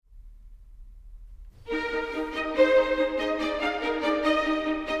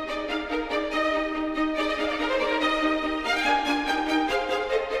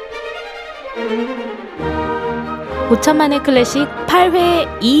5천만의 클래식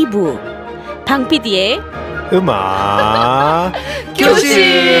 8회 2부 방피디의 음악교실.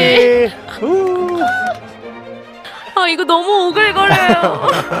 이거 너무 오글거려요.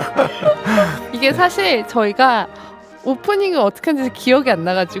 이게 사실 저희가 오프닝을 어떻게 하는지 기억이 안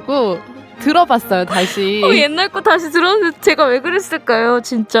나가지고 들어봤어요, 다시. 옛날 거 다시 들었는데 제가 왜 그랬을까요,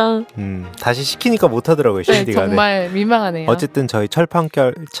 진짜. 다시 시키니까 못하더라고요, 네, CD가. 정말 민망하네요. 어쨌든 저희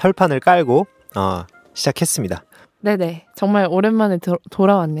철판을 깔고 시작했습니다. 네네, 정말 오랜만에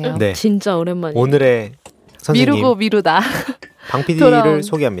돌아왔네요. 네. 진짜 오랜만이에요. 오늘의 선생님 미루고 미루다 방피디를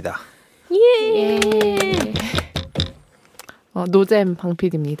소개합니다. 예. 노잼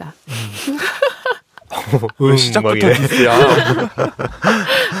방피디입니다. 시작부터 디스야.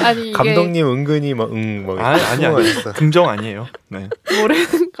 아니 이게 감독님 은근히 아니 긍정 아니에요. 네.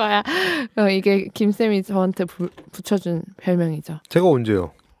 모르는 거야. 이게 김쌤이 저한테 붙여준 별명이죠. 제가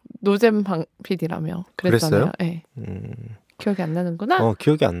언제요? 노잼 방피디라며 그랬잖아요. 네. 기억이 안 나는구나.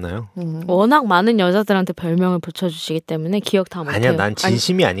 기억이 안 나요. 워낙 많은 여자들한테 별명을 붙여주시기 때문에 기억 다 못해요. 아니야, 난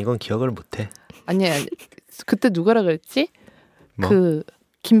진심이 아닌 건 기억을 못해. 아니야, 그때 누구라 그랬지? 뭐? 그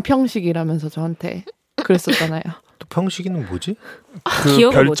김평식이라면서 저한테 그랬었잖아요. 또 평식이는 뭐지? 그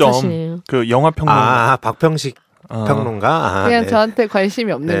기억을 별점, 못하시네요. 그 영화 평론가. 박평식 평론가. 그냥 네. 저한테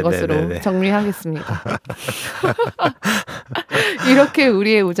관심이 없는 것으로 정리하겠습니다. 이렇게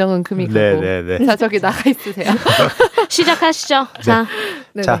우리의 우정은 금이 가고. 자, 저기 나가 있으세요. 시작하시죠.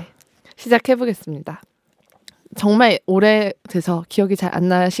 네. 자, 시작해보겠습니다. 정말 오래돼서 기억이 잘 안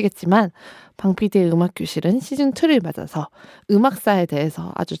나시겠지만 방피디의 음악교실은 시즌2를 맞아서 음악사에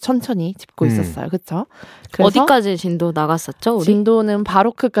대해서 아주 천천히 짚고 있었어요. 그렇죠? 어디까지 진도 나갔었죠? 우리? 진도는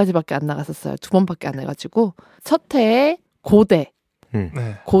바로크까지밖에 안 나갔었어요. 2번밖에 안 해가지고 첫 해에 고대,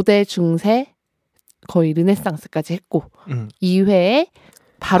 고대 중세 거의 르네상스까지 했고 2회에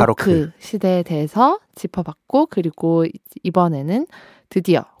바로크 시대에 대해서 짚어봤고 그리고 이번에는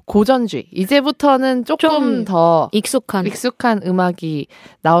드디어 고전주의. 이제부터는 조금 더 익숙한 음악이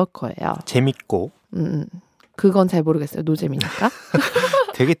나올 거예요. 재밌고. 그건 잘 모르겠어요. 노잼이니까.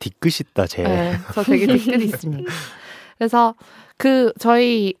 되게 뒤끝있다, 쟤. 네, 저 되게 뒤끝이 있습니다. 그래서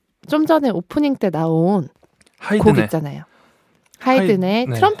저희 좀 전에 오프닝 때 나온 곡 있잖아요. 하이든의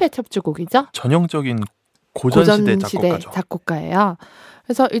트럼펫 협주곡이죠. 전형적인 고전시대 작곡가예요.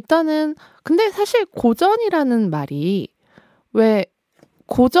 그래서 일단은 근데 사실 고전이라는 말이 왜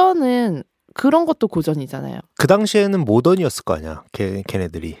고전은 그런 것도 고전이잖아요. 그 당시에는 모던이었을 거 아니야,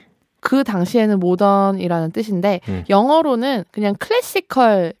 걔네들이. 그 당시에는 모던이라는 뜻인데 영어로는 그냥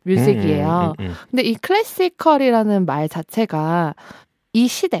클래시컬 뮤직이에요. 근데 이 클래시컬이라는 말 자체가 이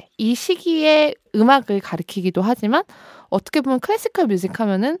시기의 음악을 가리키기도 하지만 어떻게 보면 클래시컬 뮤직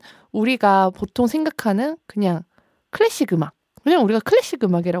하면은 우리가 보통 생각하는 그냥 클래식 음악. 그냥 우리가 클래식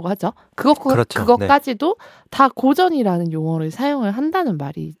음악이라고 하죠. 그것까지도 다 고전이라는 용어를 사용을 한다는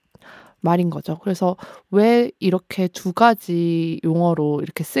말인 거죠. 그래서 왜 이렇게 두 가지 용어로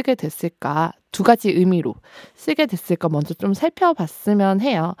이렇게 쓰게 됐을까? 두 가지 의미로 쓰게 됐을까? 먼저 좀 살펴봤으면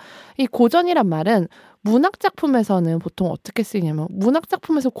해요. 이 고전이란 말은 문학작품에서는 보통 어떻게 쓰이냐면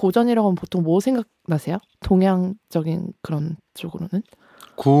문학작품에서 고전이라고 하면 보통 뭐 생각나세요? 동양적인 그런 쪽으로는?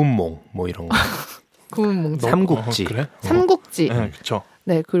 구운몽 뭐 이런 거. 구운몽. 삼국지. 그래? 삼국지. 네, 그렇죠.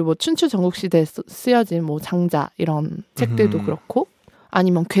 네, 그리고 뭐 춘추 전국시대에 쓰여진 뭐 장자 이런 책들도 그렇고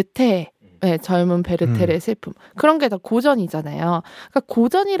아니면 괴테, 젊은 베르테르의 슬픔 그런 게 다 고전이잖아요. 그러니까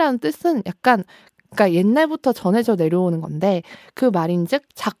고전이라는 뜻은 약간 그러니까 옛날부터 전해져 내려오는 건데 그 말인즉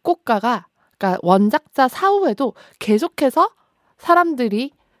작곡가가 그러니까 원작자 사후에도 계속해서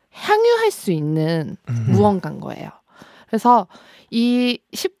사람들이 향유할 수 있는 무언가인 거예요. 그래서 이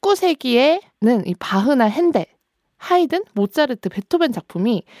 19세기에는 이 바흐나 핸델, 하이든, 모차르트, 베토벤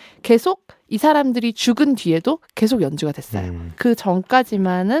작품이 계속 이 사람들이 죽은 뒤에도 계속 연주가 됐어요. 그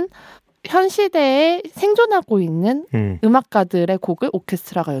전까지만은 현 시대에 생존하고 있는 음악가들의 곡을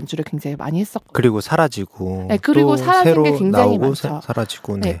오케스트라가 연주를 굉장히 많이 했었고 그리고 사라지고 네, 그리고 사라진 게 굉장히 많죠.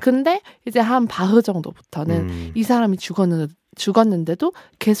 사라지고 네. 근데 이제 한 바흐 정도부터는 이 사람이 죽었는데도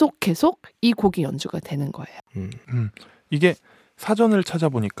계속 이 곡이 연주가 되는 거예요. 이게 사전을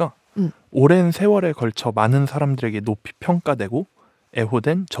찾아보니까 오랜 세월에 걸쳐 많은 사람들에게 높이 평가되고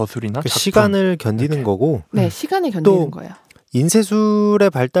애호된 저술이나 작품. 시간을 견디는 거고. 네, 시간을 견디는 거예요. 인쇄술의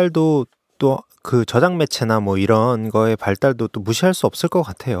발달도 또 그 저장 매체나 뭐 이런 거의 발달도 또 무시할 수 없을 것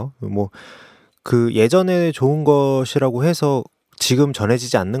같아요. 뭐 그 예전에 좋은 것이라고 해서 지금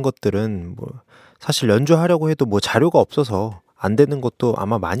전해지지 않는 것들은 뭐 사실 연주하려고 해도 뭐 자료가 없어서 안 되는 것도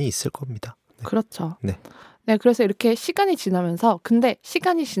아마 많이 있을 겁니다. 네. 그렇죠. 네. 네, 그래서 이렇게 시간이 지나면서 근데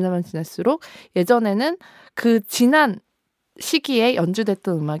시간이 지나면 지날수록 예전에는 그 지난 시기에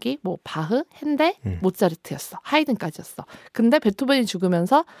연주됐던 음악이 뭐 바흐, 핸델, 모차르트였어. 하이든까지였어. 근데 베토벤이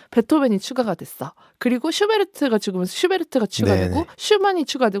죽으면서 베토벤이 추가가 됐어. 그리고 슈베르트가 죽으면서 슈베르트가 추가되고 네네. 슈만이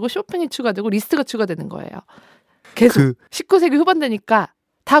추가되고 쇼팽이 추가되고 리스트가 추가되는 거예요. 계속 19세기 후반 되니까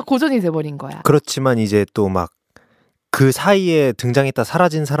다 고전이 돼버린 거야. 그렇지만 이제 또 막 그 사이에 등장했다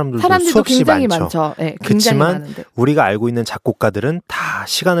사라진 사람들도 수없이 굉장히 많죠. 네, 굉장히 그렇지만 많은데. 우리가 알고 있는 작곡가들은 다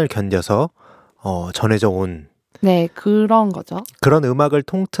시간을 견뎌서 전해져 온 네, 그런 거죠. 그런 음악을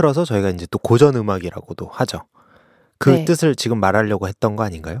통틀어서 저희가 이제 또 고전 음악이라고도 하죠. 그 네. 뜻을 지금 말하려고 했던 거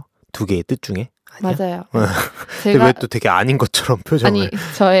아닌가요? 두 개의 뜻 중에? 아니야? 맞아요. 근데 왜 또 되게 아닌 것처럼 표정을.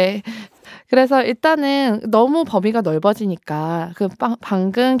 그래서 일단은 너무 범위가 넓어지니까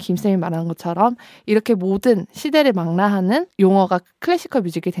방금 김쌤이 말한 것처럼 이렇게 모든 시대를 망라하는 용어가 클래시컬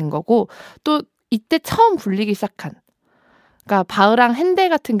뮤직이 된 거고, 또 이때 처음 불리기 시작한, 그러니까 바흐랑 핸델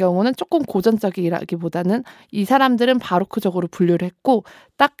같은 경우는 조금 고전적이라기보다는 이 사람들은 바로크적으로 분류를 했고,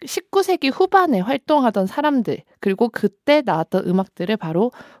 딱 19세기 후반에 활동하던 사람들, 그리고 그때 나왔던 음악들을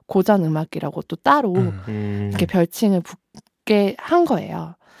바로 고전 음악이라고 또 따로 이렇게 별칭을 붙게 한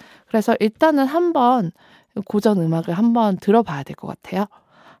거예요. 그래서 일단은 한번 고전 음악을 한번 들어봐야 될 것 같아요.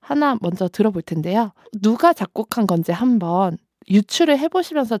 하나 먼저 들어볼 텐데요. 누가 작곡한 건지 한번 유추를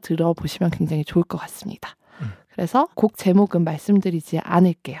해보시면서 들어보시면 굉장히 좋을 것 같습니다. 그래서 곡 제목은 말씀드리지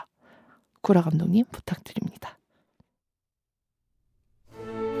않을게요. 구라 감독님 부탁드립니다.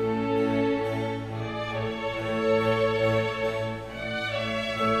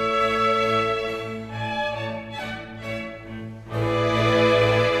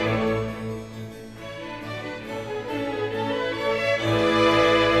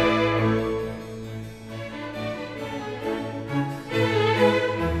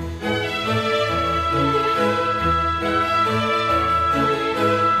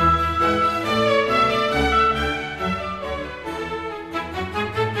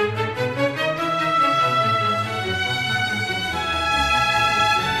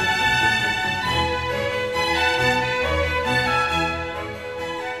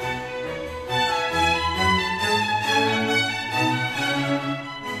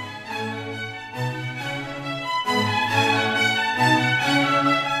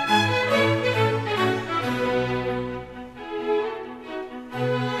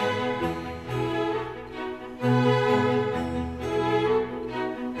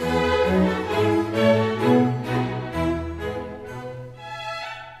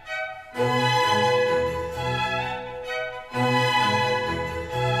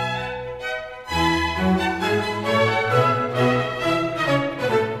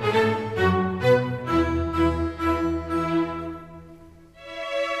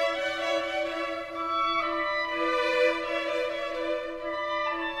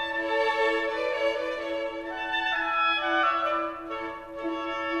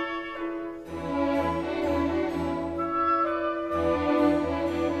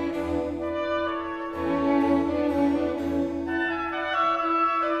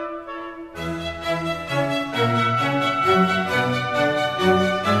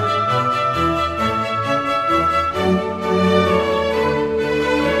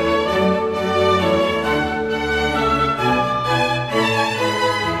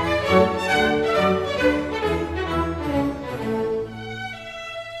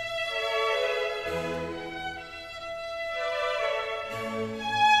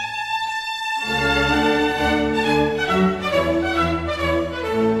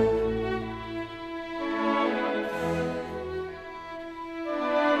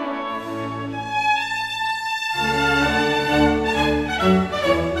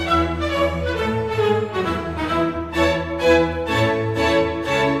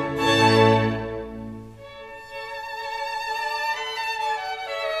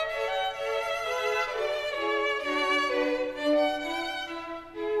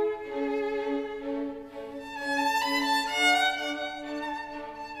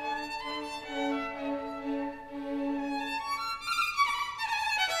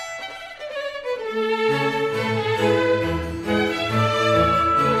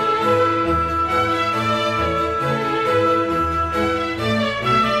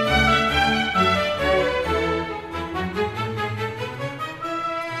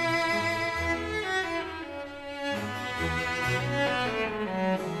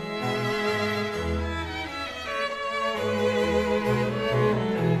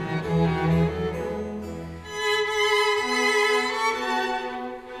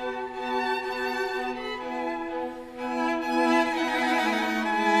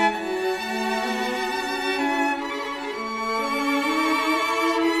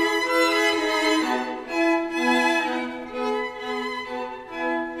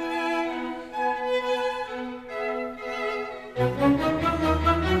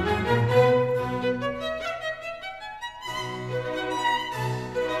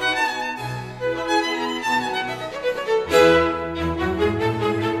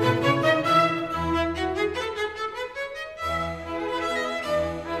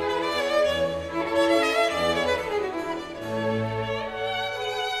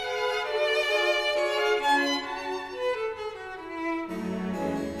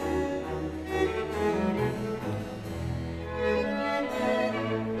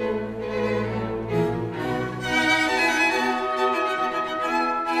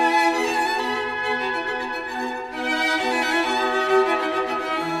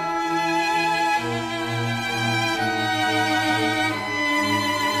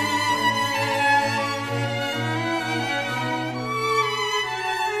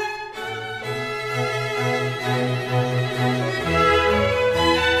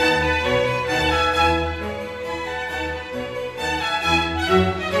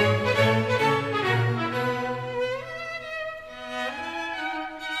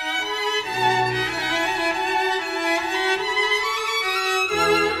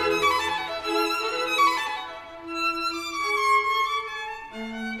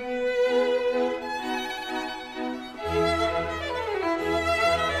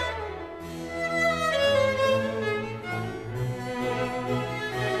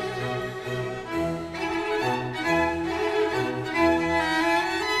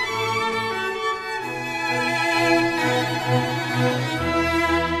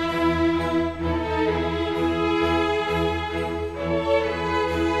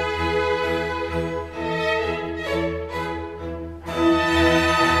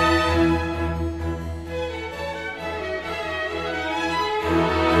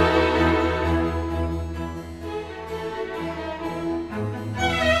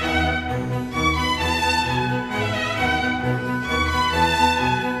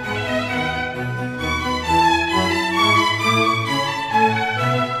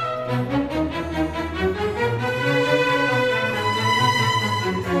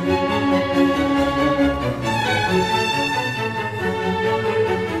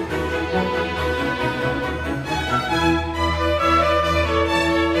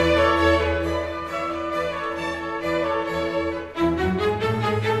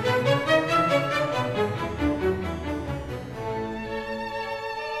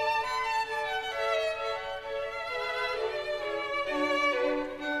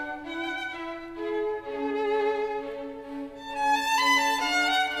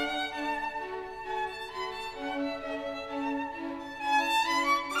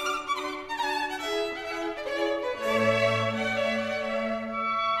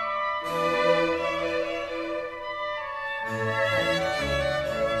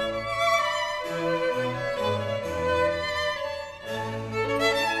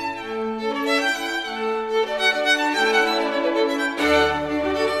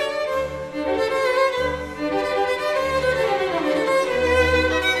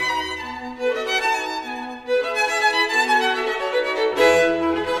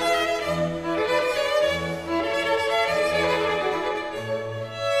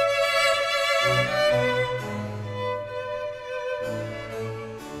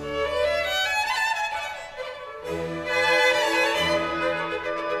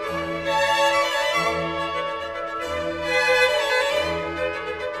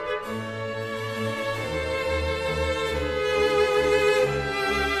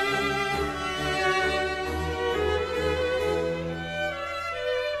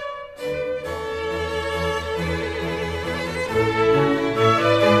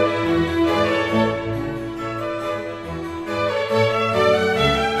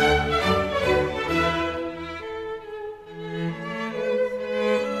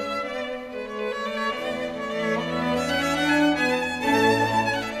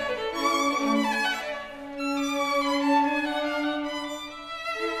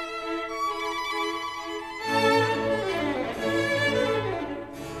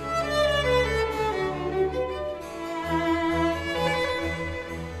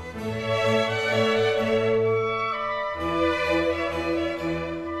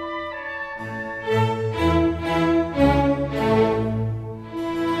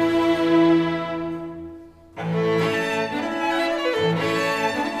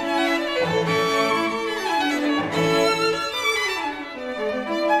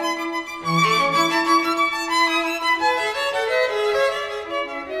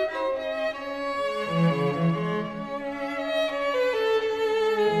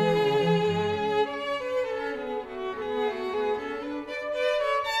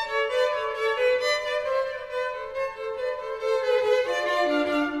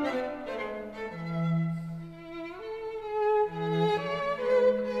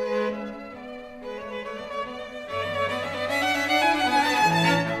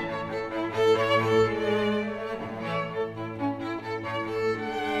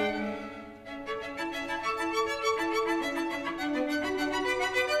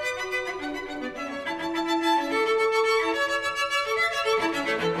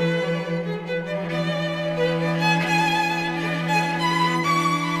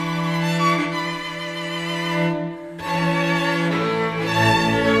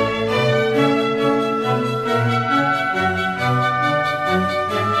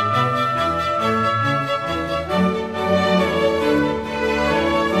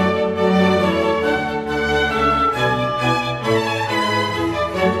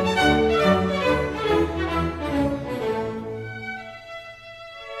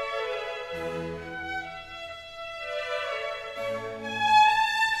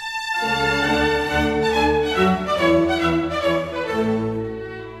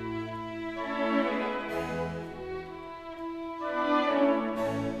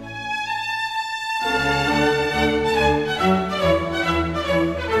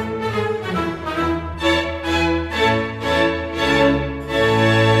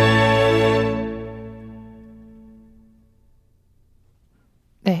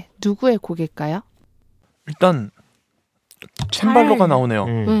 누구의 곡일까요? 일단 챈발로가 나오네요.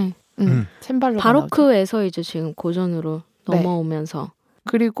 챈발로가 바로크에서 이제 지금 고전으로 넘어오면서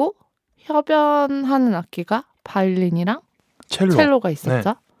그리고 협연하는 악기가 바이올린이랑 첼로가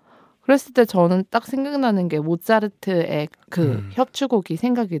있었죠. 그랬을 때 저는 딱 생각나는 게 모차르트의 그 협주곡이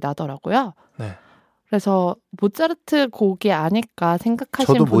생각이 나더라고요. 그래서 모차르트 곡이 아닐까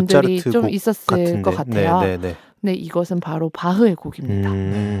생각하시는 분들이 좀 있었을 것 같아요. 근데 이것은 바로 바흐의 곡입니다.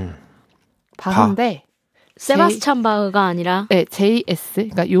 바흐인데 세바스찬 바흐가 아니라 JS,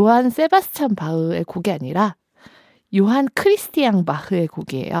 그러니까 요한 세바스찬 바흐의 곡이 아니라 요한 크리스티앙 바흐의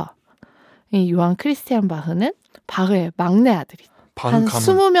곡이에요. 이 요한 크리스티앙 바흐는 바흐의 막내 아들이 한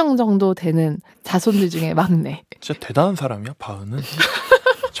 20명 정도 되는 자손들 중에 막내. 진짜 대단한 사람이야, 바흐는.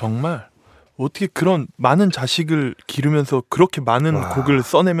 정말 어떻게 그런 많은 자식을 기르면서 그렇게 많은 곡을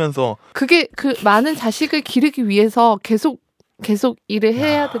써내면서 그게 그 많은 자식을 기르기 위해서 계속 일을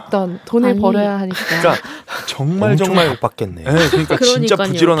해야 됐던 돈을 벌어야 하니까. 그러니까 정말 못 받겠네. 네, 그러니까 진짜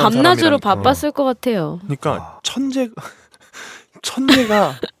부지런한 사람이라니까. 밤낮으로 바빴을 것 같아요. 그러니까 천재가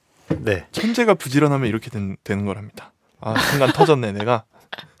부지런하면 이렇게 되는 거랍니다. 순간 터졌네 내가.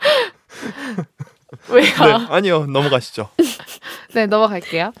 왜요? 네, 아니요, 넘어가시죠. 네,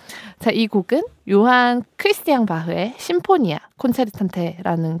 넘어갈게요. 자, 이 곡은 요한 크리스티앙 바흐의 심포니아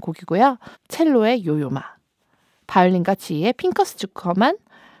콘체르탄테라는 곡이고요. 첼로의 요요마, 바이올린과 지휘의 핑커스 주커만,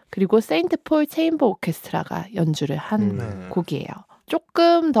 그리고 세인트 폴 체인버 오케스트라가 연주를 한 곡이에요.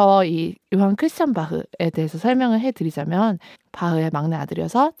 조금 더 이 요한 크리스티앙 바흐에 대해서 설명을 해드리자면, 바흐의 막내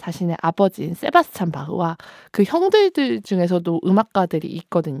아들이어서 자신의 아버지인 세바스찬 바흐와 그 형들들 중에서도 음악가들이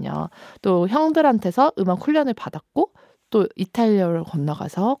있거든요. 또 형들한테서 음악 훈련을 받았고 또 이탈리아로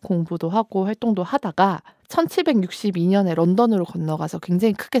건너가서 공부도 하고 활동도 하다가 1762년에 런던으로 건너가서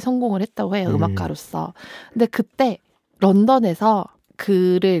굉장히 크게 성공을 했다고 해요. 음악가로서. 근데 그때 런던에서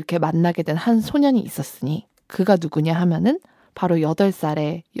그를 이렇게 만나게 된 한 소년이 있었으니 그가 누구냐 하면은 바로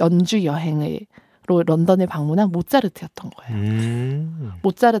 8살에 연주 여행으로 런던을 방문한 모차르트였던 거예요.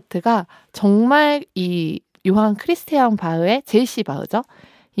 모차르트가 정말 이 요한 크리스티앙 바흐의 제이씨 바흐죠.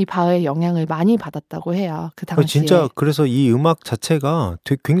 이 바흐의 영향을 많이 받았다고 해요. 그 당시에. 진짜 그래서 이 음악 자체가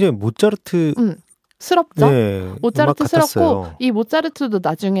되게 굉장히 모차르트 스럽죠. 네, 모차르트스럽고 이 모차르트도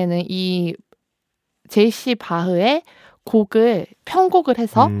나중에는 이 제이씨 바흐의 곡을 편곡을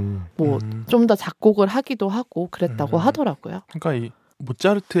해서 뭐 좀 더 작곡을 하기도 하고 그랬다고 하더라고요. 그러니까 이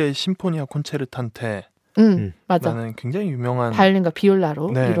모차르트의 심포니아 콘체르탄테 맞아. 라는 굉장히 유명한 바이올린과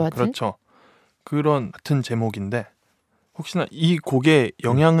비올라로 이루어진 그렇죠. 그런 같은 제목인데 혹시나 이 곡에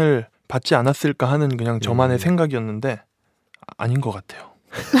영향을 받지 않았을까 하는 그냥 저만의 생각이었는데 아닌 것 같아요.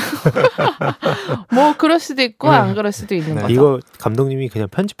 뭐 그럴 수도 있고 안 그럴 수도 있는 거죠. 이거 감독님이 그냥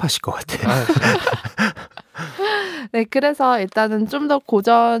편집하실 것 같아요. 네, 그래서 일단은 좀 더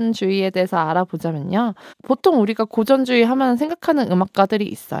고전주의에 대해서 알아보자면요. 보통 우리가 고전주의 하면 생각하는 음악가들이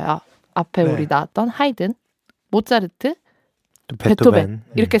있어요. 앞에 우리 나왔던 하이든, 모차르트, 베토벤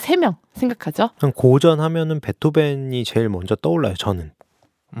이렇게 3명 생각하죠. 고전 하면은 베토벤이 제일 먼저 떠올라요. 저는.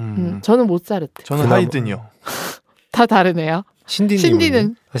 저는 모차르트. 저는 하이든이요. 다 다르네요.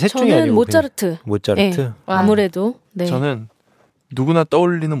 신디는 저는 모차르트. 모차르트. 네, 아무래도. 네. 저는 누구나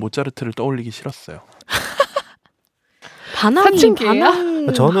떠올리는 모차르트를 떠올리기 싫었어요.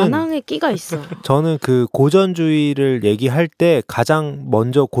 반항의 끼가 있어. 저는 그 고전주의를 얘기할 때 가장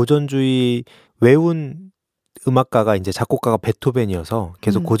먼저 고전주의 외운 음악가가 이제 작곡가가 베토벤이어서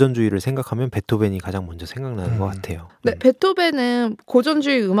계속 고전주의를 생각하면 베토벤이 가장 먼저 생각나는 것 같아요. 네, 베토벤은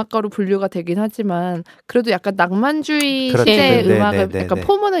고전주의 음악가로 분류가 되긴 하지만 그래도 약간 낭만주의 시대의 음악을 약간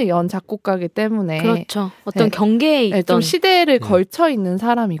포문을 연 작곡가이기 때문에 그렇죠. 어떤 경계에 있던 좀 시대를 걸쳐 있는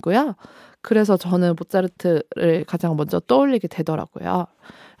사람이고요. 그래서 저는 모차르트를 가장 먼저 떠올리게 되더라고요.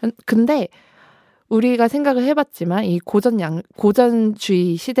 근데 우리가 생각을 해봤지만 이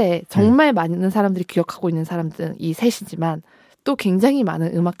고전주의 시대에 정말 많은 사람들이 기억하고 있는 사람들은 이 셋이지만 또 굉장히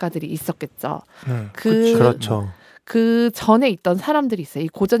많은 음악가들이 있었겠죠. 그렇죠. 그 전에 있던 사람들이 있어요. 이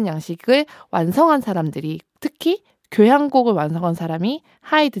고전 양식을 완성한 사람들이, 특히 교향곡을 완성한 사람이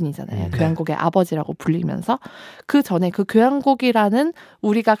하이든이잖아요. 교향곡의 아버지라고 불리면서 그 전에 그 교향곡이라는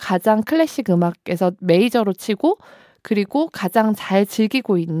우리가 가장 클래식 음악에서 메이저로 치고 그리고 가장 잘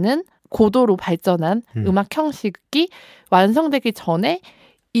즐기고 있는 고도로 발전한 음악 형식이 완성되기 전에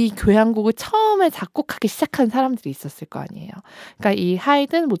이 교향곡을 처음에 작곡하기 시작한 사람들이 있었을 거 아니에요. 그러니까 이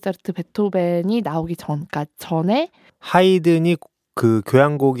하이든, 모차르트, 베토벤이 나오기 전에 하이든이 그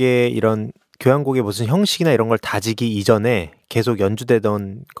교향곡의 무슨 형식이나 이런 걸 다지기 이전에 계속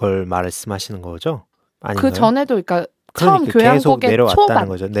연주되던 걸 말씀하시는 거죠? 아닌가요? 그 전에도 그러니까 처음 교향곡의 초반,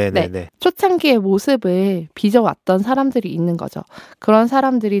 거죠. 네. 초창기의 모습을 빚어왔던 사람들이 있는 거죠. 그런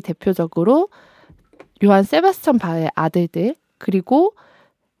사람들이 대표적으로 요한 세바스찬 바흐의 아들들, 그리고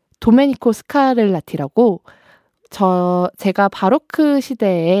도메니코 스카를라티라고 제가 바로크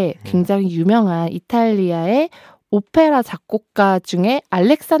시대에 굉장히 유명한 이탈리아의 오페라 작곡가 중에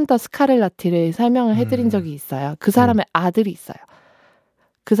알렉산더 스카를라티를 설명을 해드린 적이 있어요. 그 사람의 아들이 있어요.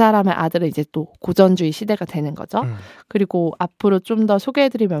 그 사람의 아들은 이제 또 고전주의 시대가 되는 거죠. 그리고 앞으로 좀 더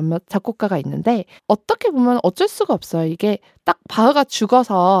소개해드릴 몇몇 작곡가가 있는데 어떻게 보면 어쩔 수가 없어요. 이게 딱 바흐가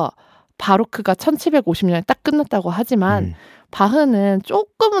죽어서 바로크가 1750년에 딱 끝났다고 하지만 바흐는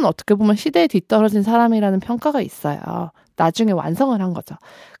조금은 어떻게 보면 시대에 뒤떨어진 사람이라는 평가가 있어요. 나중에 완성을 한 거죠.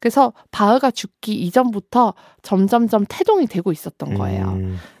 그래서 바흐가 죽기 이전부터 점점점 태동이 되고 있었던 거예요.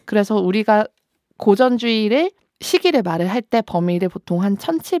 그래서 우리가 고전주의를 시기를 말을 할 때 범위를 보통 한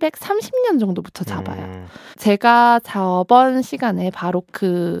 1730년 정도부터 잡아요. 제가 저번 시간에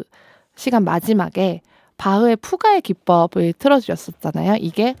바로크 시간 마지막에 바흐의 푸가의 기법을 틀어주셨었잖아요.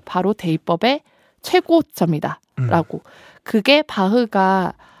 이게 바로 대위법의 최고점이다 라고. 그게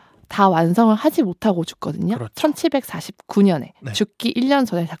바흐가 다 완성을 하지 못하고 죽거든요. 그렇죠. 1749년에 네. 죽기 1년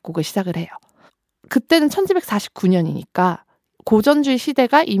전에 작곡을 시작을 해요. 그때는 1749년이니까 고전주의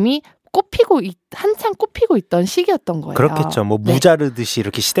시대가 이미 한창 꽃피고 있던 시기였던 거예요. 그렇겠죠. 뭐 무자르듯이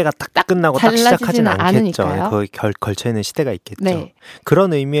이렇게 시대가 딱 끝나고 딱 시작하진 않겠죠. 거의 걸쳐 있는 시대가 있겠죠. 네.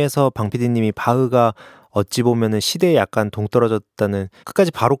 그런 의미에서 방 PD님이 바흐가 어찌 보면은 시대에 약간 동떨어졌다는,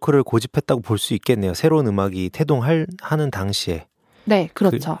 끝까지 바로크를 고집했다고 볼 수 있겠네요. 새로운 음악이 태동하는 당시에. 네,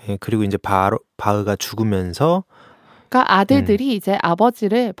 그렇죠. 그리고 이제 바흐가 죽으면서 그러니까 아들들이 이제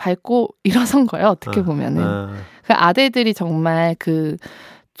아버지를 밟고 일어선 거예요. 어떻게 보면은. 그 아들들이 정말 그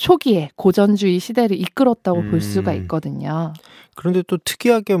초기에 고전주의 시대를 이끌었다고 볼 수가 있거든요. 그런데 또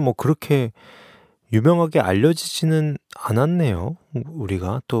특이하게 뭐 그렇게 유명하게 알려지지는 않았네요.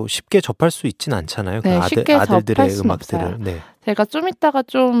 우리가 또 쉽게 접할 수 있진 않잖아요. 네, 쉽게 아들들의 접할 음악들을. 네. 제가 좀 이따가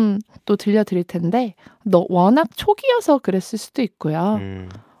좀 또 들려드릴 텐데 워낙 초기여서 그랬을 수도 있고요.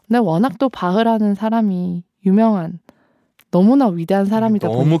 근데 워낙 또 바흐라는 사람이 유명한 너무나 위대한 사람이다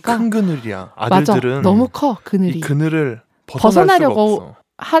너무 보니까 큰 그늘이야. 아들들은 맞아, 너무 커 그늘이. 이 그늘을 벗어나려고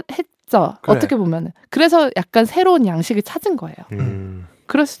했죠. 그래. 어떻게 보면은. 그래서 약간 새로운 양식을 찾은 거예요.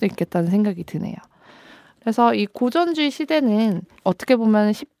 그럴 수도 있겠다는 생각이 드네요. 그래서 이 고전주의 시대는 어떻게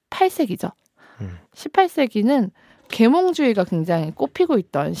보면 18세기죠. 18세기는 계몽주의가 굉장히 꽃피고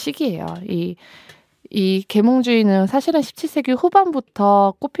있던 시기예요. 이 계몽주의는 사실은 17세기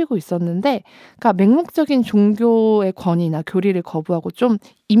후반부터 꽃피고 있었는데, 그러니까 맹목적인 종교의 권위나 교리를 거부하고 좀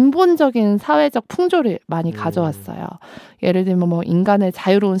인본적인 사회적 풍조를 많이 가져왔어요. 예를 들면 뭐 인간의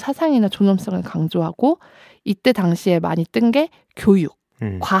자유로운 사상이나 존엄성을 강조하고, 이때 당시에 많이 뜬 게 교육,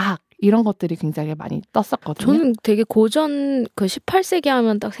 과학 이런 것들이 굉장히 많이 떴었거든요. 저는 되게 고전 그 18세기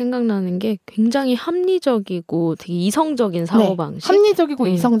하면 딱 생각나는 게 굉장히 합리적이고 되게 이성적인 사고방식. 네, 합리적이고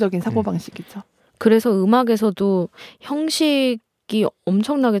이성적인 사고방식이죠. 그래서 음악에서도 형식이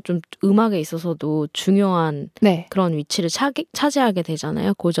엄청나게 좀 음악에 있어서도 중요한 그런 위치를 차지하게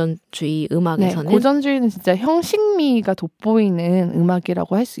되잖아요. 고전주의 음악에서는. 네, 고전주의는 진짜 형식미가 돋보이는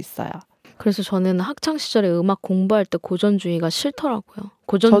음악이라고 할 수 있어요. 그래서 저는 학창 시절에 음악 공부할 때 고전주의가 싫더라고요.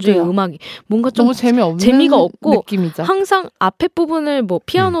 고전주의 저도요. 음악이 뭔가 좀 너무 재미가 없고 느낌이죠. 항상 앞에 부분을 뭐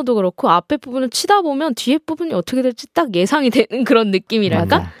피아노도 그렇고 앞에 부분을 치다 보면 뒤에 부분이 어떻게 될지 딱 예상이 되는 그런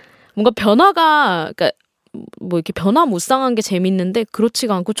느낌이랄까? 맞아. 뭔가 변화가 그러니까 뭐 이렇게 변화무쌍한 게 재밌는데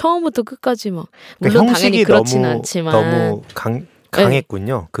그렇지가 않고 처음부터 끝까지 막 물론 당연히 그렇지는 않지만 너무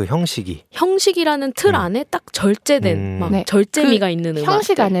강했군요. 그 형식이라는 틀 안에 딱 절제된 막 절제미가 있는 음악.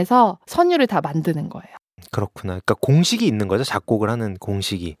 형식 안에서 선율을 다 만드는 거예요. 그렇구나. 그러니까 공식이 있는 거죠. 작곡을 하는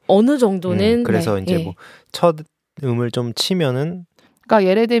공식이. 어느 정도는. 그래서 이제 뭐 첫 음을 좀 치면은. 그러니까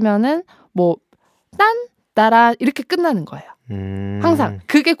예를 들면은 뭐 딴 따라 이렇게 끝나는 거예요. 항상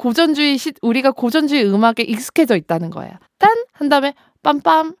그게 우리가 고전주의 음악에 익숙해져 있다는 거예요. 딴 한 다음에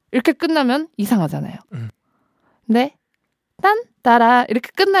빰빰 이렇게 끝나면 이상하잖아요. 근데 딴 따라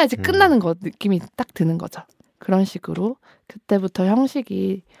이렇게 끝나야지 끝나는 거 느낌이 딱 드는 거죠. 그런 식으로 그때부터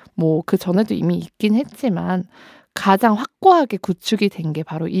형식이 뭐 그 전에도 이미 있긴 했지만 가장 확고하게 구축이 된 게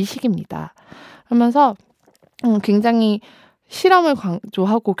바로 이 시기입니다. 그러면서 굉장히 실험을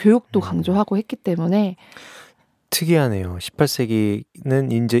강조하고 교육도 강조하고 했기 때문에 특이하네요.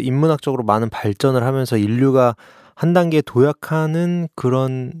 18세기는 이제 인문학적으로 많은 발전을 하면서 인류가 한 단계 도약하는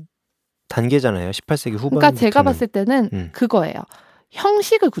그런 단계잖아요. 18세기 후반부터는. 그러니까 제가 봤을 때는 그거예요.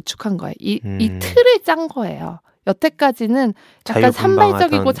 형식을 구축한 거예요. 이 틀을 짠 거예요. 여태까지는 약간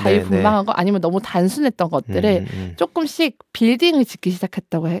산발적이고 자유분방하고 아니면 너무 단순했던 것들을 조금씩 빌딩을 짓기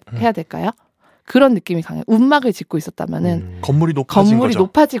시작했다고 해야 될까요? 그런 느낌이 강해요. 운막을 짓고 있었다면은 건물이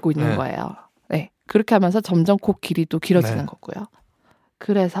높아지고 있는 거예요. 네. 그렇게 하면서 점점 곡 길이도 길어지는 거고요.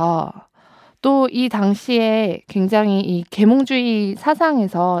 그래서 또 이 당시에 굉장히 이 계몽주의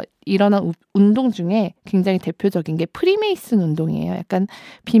사상에서 일어난 운동 중에 굉장히 대표적인 게 프리메이슨 운동이에요. 약간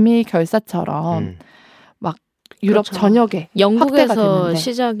비밀 결사처럼 막 유럽 그렇죠. 전역에 영국에서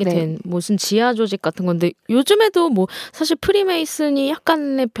시작이 된 무슨 지하 조직 같은 건데 요즘에도 뭐 사실 프리메이슨이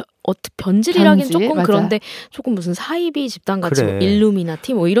약간의 변질이라긴 조금 맞아. 그런데 조금 무슨 사이비 집단 같이 뭐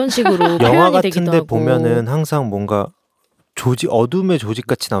일루미나티 뭐 이런 식으로 영화 표현이 되기도 같은데 하고 보면은 항상 뭔가 어둠의 조직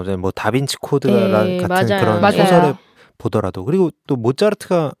같이 나오잖아요. 뭐 다빈치 코드 같은 그런 소설에 보더라도 그리고 또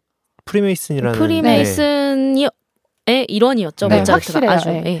모차르트가 프리메이슨의 일원이었죠. 모차르트가 아주.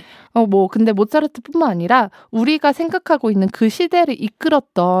 뭐 근데 모차르트뿐만 아니라 우리가 생각하고 있는 그 시대를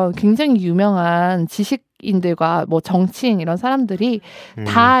이끌었던 굉장히 유명한 지식인들과 뭐 정치인 이런 사람들이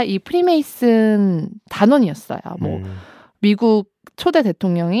다 이 프리메이슨 단원이었어요. 뭐 미국 초대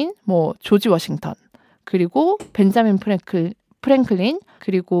대통령인 뭐 조지 워싱턴 그리고 벤자민 프랭클린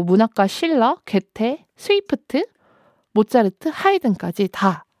그리고 문학가 실러, 게테, 스위프트, 모차르트, 하이든까지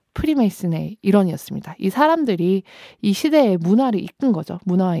다 프리메이슨의 일원이었습니다. 이 사람들이 이 시대의 문화를 이끈 거죠.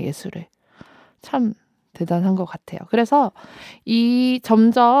 문화와 예술을. 참 대단한 것 같아요. 그래서 이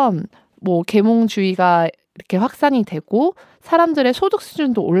점점 뭐 계몽주의가 이렇게 확산이 되고 사람들의 소득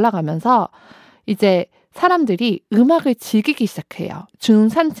수준도 올라가면서 이제 사람들이 음악을 즐기기 시작해요.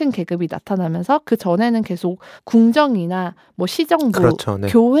 중산층 계급이 나타나면서 그 전에는 계속 궁정이나 뭐 시정부, 그렇죠, 네.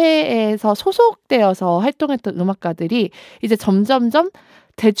 교회에서 소속되어서 활동했던 음악가들이 이제 점점점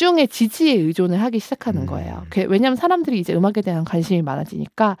대중의 지지에 의존을 하기 시작하는 거예요. 왜냐하면 사람들이 이제 음악에 대한 관심이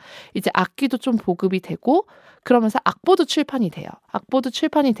많아지니까 이제 악기도 좀 보급이 되고 그러면서 악보도 출판이 돼요. 악보도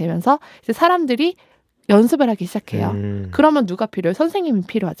출판이 되면서 이제 사람들이 연습을 하기 시작해요. 그러면 누가 필요해요? 선생님이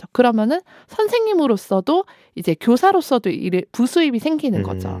필요하죠. 그러면은 선생님으로서도 이제 교사로서도 부수입이 생기는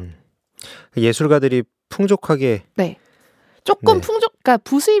거죠. 예술가들이 풍족하게 조금 그러니까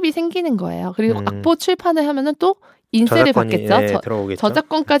부수입이 생기는 거예요. 그리고 악보 출판을 하면은 또 인세를 받겠죠.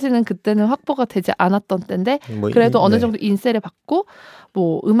 저작권까지는 그때는 확보가 되지 않았던 때인데 그래도 어느 정도 인세를 받고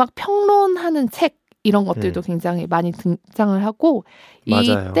뭐 음악 평론하는 책 이런 것들도 굉장히 많이 등장을 하고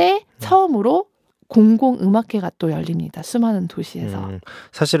이때 처음으로 공공음악회가 또 열립니다. 수많은 도시에서.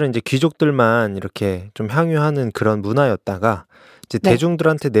 사실은 이제 귀족들만 이렇게 좀 향유하는 그런 문화였다가 이제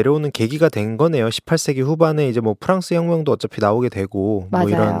대중들한테 내려오는 계기가 된 거네요. 18세기 후반에 이제 뭐 프랑스 혁명도 어차피 나오게 되고 맞아요.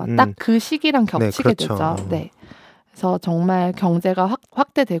 뭐 이런 딱 그 시기랑 겹치게 그렇죠. 되죠. 그래서 정말 경제가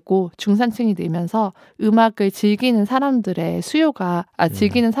확대되고 중산층이 늘면서 음악을 즐기는 사람들의 수요가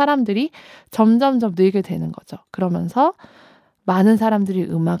즐기는 사람들이 점점점 늘게 되는 거죠. 그러면서 많은 사람들이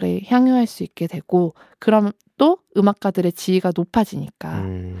음악을 향유할 수 있게 되고 그럼 또 음악가들의 지위가 높아지니까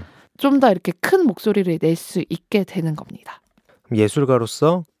좀 더 이렇게 큰 목소리를 낼 수 있게 되는 겁니다.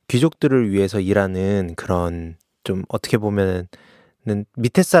 예술가로서 귀족들을 위해서 일하는 그런 좀 어떻게 보면은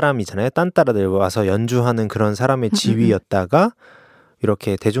밑에 사람이잖아요. 딴따라들 와서 연주하는 그런 사람의 지위였다가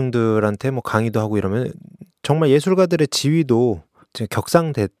이렇게 대중들한테 뭐 강의도 하고 이러면 정말 예술가들의 지위도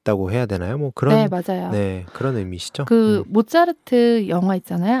격상됐다고 해야 되나요? 뭐 그런 맞아요. 그런 의미시죠. 그 모차르트 영화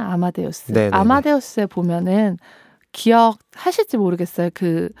있잖아요. 아마데우스. 아마데우스에 보면은 기억하실지 모르겠어요.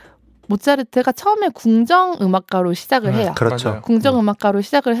 그 모차르트가 처음에 궁정 음악가로 시작을 해요. 그렇죠. 궁정 음악가로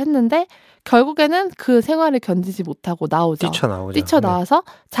시작을 했는데 결국에는 그 생활을 견디지 못하고 나오죠. 뛰쳐나와서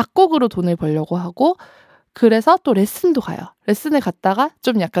작곡으로 돈을 벌려고 하고 그래서 또 레슨도 가요. 레슨을 갔다가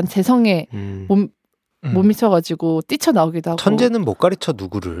좀 약간 재성에 못 미쳐가지고 뛰쳐나오기도 하고. 천재는 못 가르쳐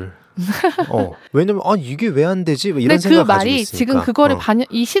누구를. 왜냐면 이게 왜 안 되지? 뭐 이런 생각 가지고 있으니까. 그 말이 지금 그거를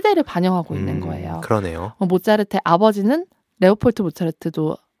이 시대를 반영하고 있는 거예요. 그러네요. 모차르트의 아버지는 레오폴트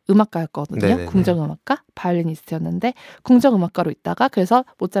모차르트도 음악가였거든요. 궁정음악가, 바이올리니스트였는데 궁정음악가로 있다가 그래서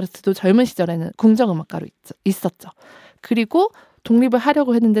모차르트도 젊은 시절에는 궁정음악가로 있었죠. 그리고 독립을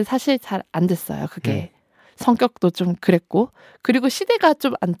하려고 했는데 사실 잘 안 됐어요. 그게 성격도 좀 그랬고 그리고 시대가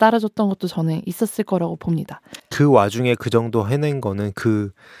좀 안 따라줬던 것도 저는 있었을 거라고 봅니다. 그 와중에 그 정도 해낸 거는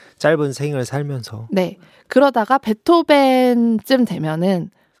그 짧은 생을 살면서 그러다가 베토벤쯤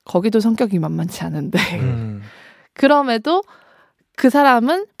되면은 거기도 성격이 만만치 않은데 그럼에도 그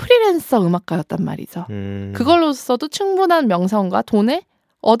사람은 프리랜서 음악가였단 말이죠. 그걸로써도 충분한 명성과 돈을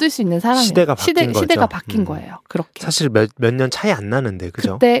얻을 수 있는 사람이에요. 시대가 바뀐 거예요. 그렇게. 사실 몇 년 차이 안 나는데,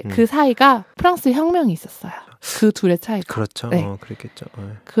 그죠? 그때 그 사이가 프랑스 혁명이 있었어요. 그 둘의 차이가. 그렇죠. 그랬겠죠.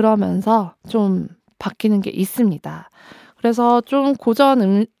 그러면서 좀 바뀌는 게 있습니다. 그래서 좀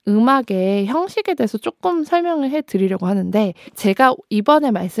고전 음악의 형식에 대해서 조금 설명을 해드리려고 하는데 제가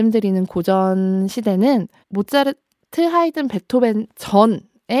이번에 말씀드리는 고전 시대는 모차르트, 하이든, 베토벤 전에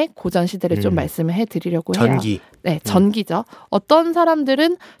고전 시대를 좀 말씀을 해드리려고 해요. 전기. 네, 전기죠. 어떤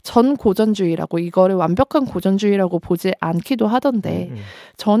사람들은 전 고전주의라고 이거를 완벽한 고전주의라고 보지 않기도 하던데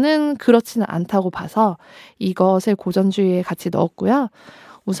저는 그렇지는 않다고 봐서 이것을 고전주의에 같이 넣었고요.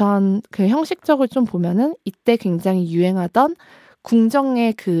 우선 그 형식적을 좀 보면은 이때 굉장히 유행하던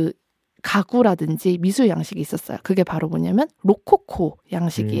궁정의 그 가구라든지 미술 양식이 있었어요. 그게 바로 뭐냐면 로코코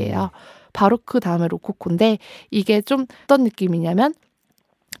양식이에요. 바로크 다음에 로코코인데 이게 좀 어떤 느낌이냐면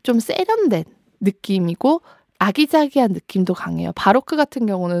좀 세련된 느낌이고 아기자기한 느낌도 강해요. 바로크 같은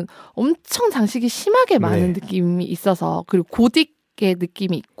경우는 엄청 장식이 심하게 많은 느낌이 있어서 그리고 고딕의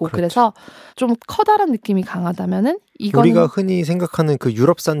느낌이 있고 그렇죠. 그래서 좀 커다란 느낌이 강하다면은 이거는 우리가 흔히 생각하는 그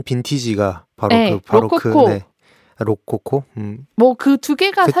유럽산 빈티지가 바로 네, 그 바로크. 로코코. 네. 로코코? 뭐 그 두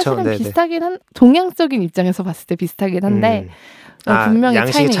개가 그쵸, 사실은 네네. 비슷하긴 한 동양적인 입장에서 봤을 때 비슷하긴 한데 분명히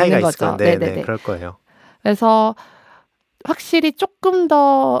양식의 차이는 있는 있을 거죠. 네네. 그럴 거예요. 그래서 확실히 조금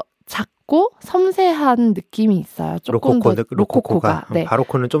더 작고 섬세한 느낌이 있어요. 조금 로코코가. 네.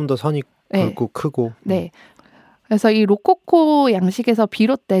 바로크는 좀 더 선이 굵고 크고. 네. 그래서 이 로코코 양식에서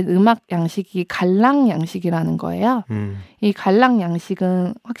비롯된 음악 양식이 갈랑 양식이라는 거예요. 이 갈랑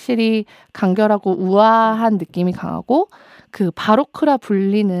양식은 확실히 간결하고 우아한 느낌이 강하고 그 바로크라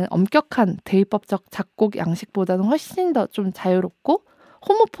불리는 엄격한 대위법적 작곡 양식보다는 훨씬 더 좀 자유롭고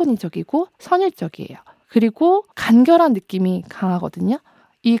호모포니적이고 선율적이에요. 그리고 간결한 느낌이 강하거든요.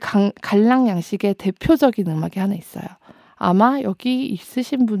 이 갈랑 양식의 대표적인 음악이 하나 있어요. 아마 여기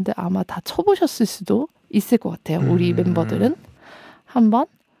있으신 분들 아마 다 쳐보셨을 수도 있을 것 같아요. 우리 멤버들은. 한번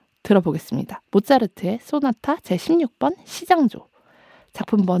들어보겠습니다. 모차르트의 소나타 제16번 시장조.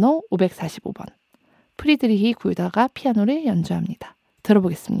 작품 번호 545번. 프리드리히 구유다가 피아노를 연주합니다.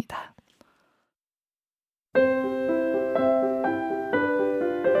 들어보겠습니다.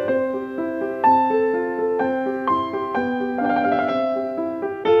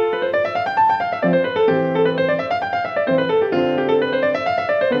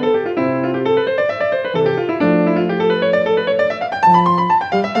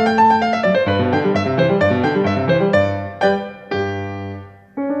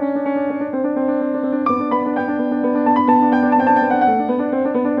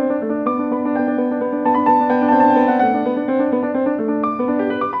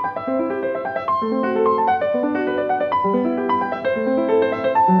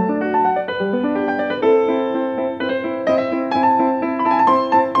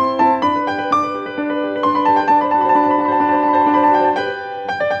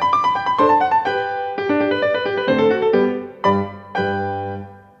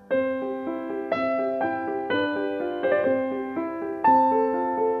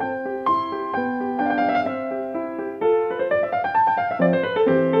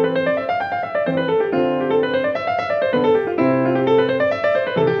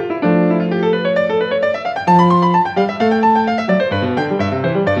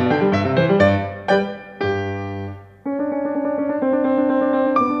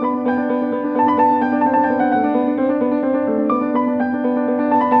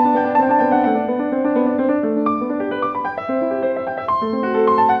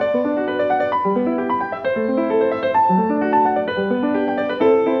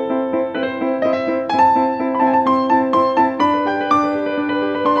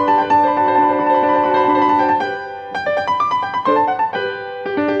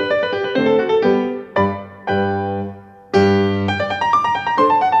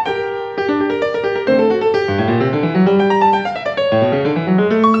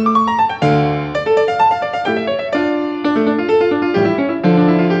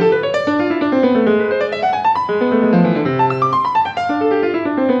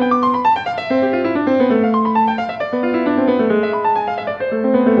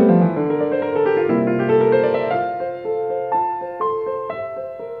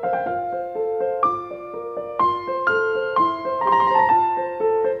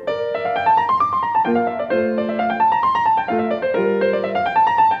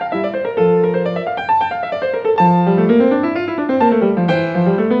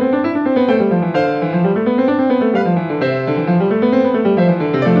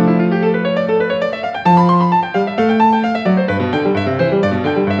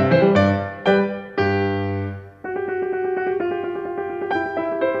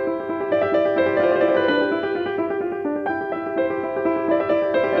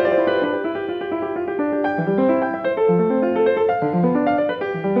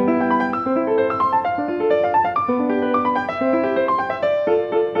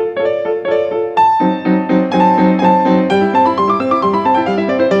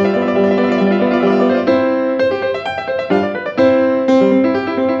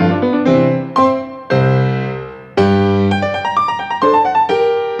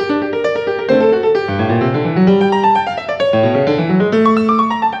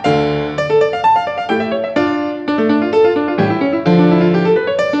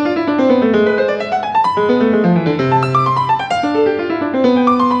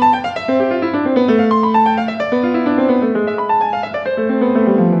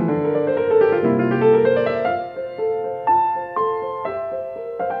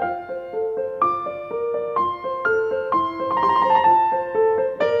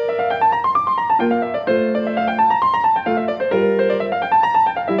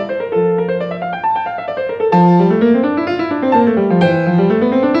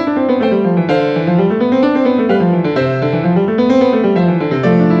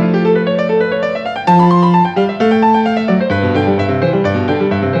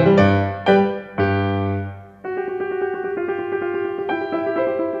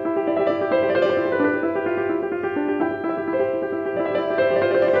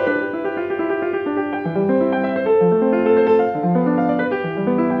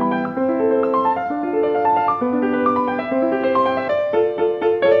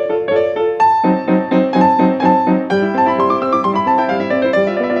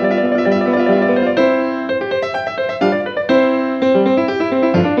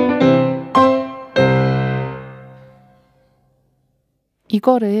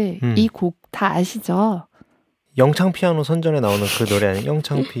 이거를 이 곡 다 아시죠? 영창 피아노 선전에 나오는 그 노래 아니에요?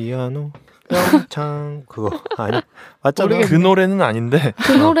 영창 피아노 영창 그거 아니 맞잖아. 그 노래는 아닌데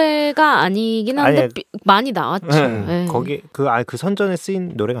그 노래가 아니긴 한데 많이 나왔죠. 네. 거기 그 선전에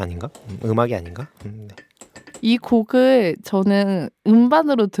쓰인 노래가 아닌가? 음악이 아닌가? 네. 이 곡을 저는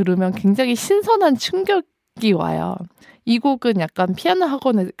음반으로 들으면 굉장히 신선한 충격이 와요. 이 곡은 약간 피아노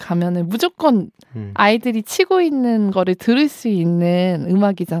학원에 가면은 무조건 아이들이 치고 있는 거를 들을 수 있는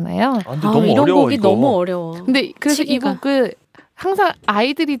음악이잖아요. 근데 너무 이런 어려워, 곡이 이거. 너무 어려워. 근데 그래서 치기가. 이 곡을 항상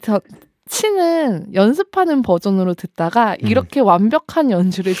아이들이 치는 연습하는 버전으로 듣다가 이렇게 완벽한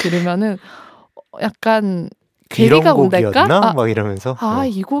연주를 들으면은 약간 괴리가 온달까? 막 이러면서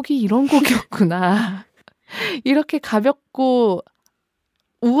이 곡이 이런 곡이었구나. 이렇게 가볍고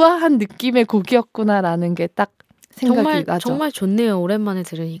우아한 느낌의 곡이었구나라는 게 딱 생각이 나죠. 정말 좋네요. 오랜만에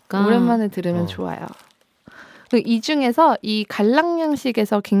들으니까. 오랜만에 들으면 좋아요. 이 중에서 이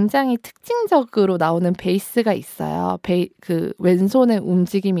갈랑양식에서 굉장히 특징적으로 나오는 베이스가 있어요. 그 왼손의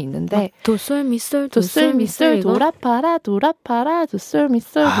움직임이 있는데 도솔 미솔 도솔 미솔 도라파라 도라파라 도솔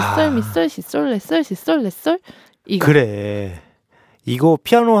미솔 도솔 미솔 시솔 레솔 시솔 레솔 이거. 그래. 이거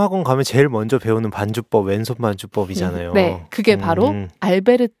피아노 학원 가면 제일 먼저 배우는 반주법, 왼손 반주법이잖아요. 네, 그게 바로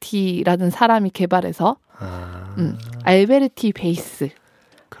알베르티라는 사람이 개발해서 알베르티 베이스.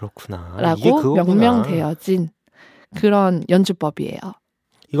 그렇구나. 라고 명명되어진 그런 연주법이에요.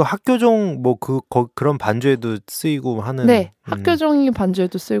 이거 학교종 그런 반주에도 쓰이고 하는. 네, 학교종이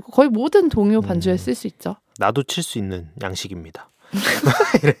반주에도 쓰이고 거의 모든 동요 반주에 쓸 수 있죠. 나도 칠 수 있는 양식입니다.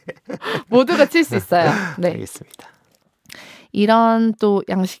 모두가 칠 수 있어요. 네, 알겠습니다. 이런 또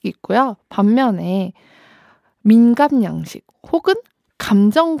양식이 있고요. 반면에 민감 양식 혹은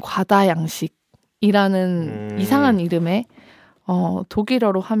감정 과다 양식이라는 이상한 이름의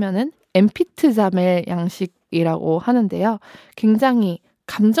독일어로 하면은 엠피트자멜 양식이라고 하는데요. 굉장히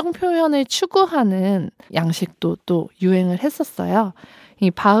감정 표현을 추구하는 양식도 또 유행을 했었어요. 이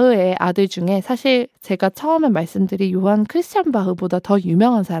바흐의 아들 중에 사실 제가 처음에 말씀드린 요한 크리스찬 바흐보다 더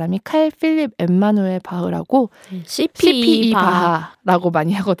유명한 사람이 칼 필립 엠마누엘 바흐라고 CPE 바하라고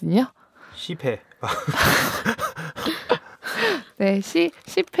많이 하거든요. 시페. 네,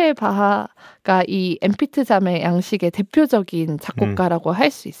 시페 바하가 이 엠피트자멜 양식의 대표적인 작곡가라고 할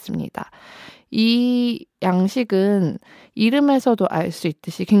수 있습니다. 이 양식은 이름에서도 알 수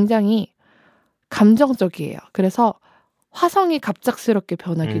있듯이 굉장히 감정적이에요. 그래서 화성이 갑작스럽게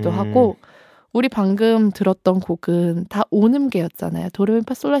변하기도 하고 우리 방금 들었던 곡은 다 오음계였잖아요.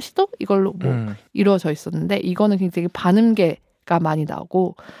 도레미파솔라시도 이걸로 이루어져 있었는데 이거는 굉장히 반음계가 많이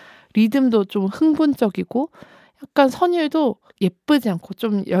나오고 리듬도 좀 흥분적이고 약간 선율도 예쁘지 않고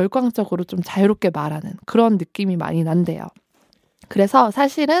좀 열광적으로 좀 자유롭게 말하는 그런 느낌이 많이 난대요. 그래서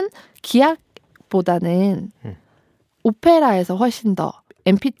사실은 기악보다는 오페라에서 훨씬 더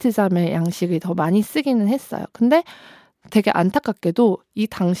엠피트자멜 양식을 더 많이 쓰기는 했어요. 근데 되게 안타깝게도 이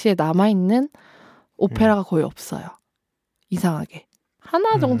당시에 남아있는 오페라가 거의 없어요. 이상하게.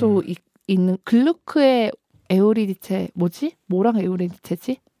 하나 정도 있는 글루크의 에우리디체 뭐랑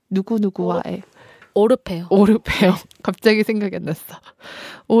에우리디체지? 누구누구와의 오르페오. 갑자기 생각이 안 났어.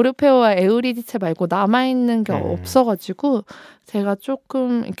 오르페오와 에우리디체 말고 남아있는 게 없어가지고 제가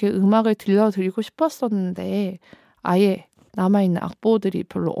조금 이렇게 음악을 들려드리고 싶었었는데 아예 남아있는 악보들이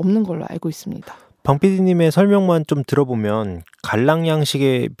별로 없는 걸로 알고 있습니다. 방피디님의 설명만 좀 들어보면 갈랑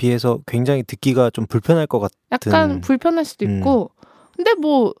양식에 비해서 굉장히 듣기가 좀 불편할 것 같은. 약간 불편할 수도 있고 근데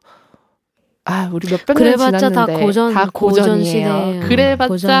우리 몇백 년 지났는데 다 고전이에요.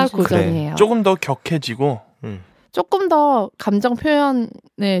 그래봤자 고전이에요. 조금 더 격해지고 조금 더 감정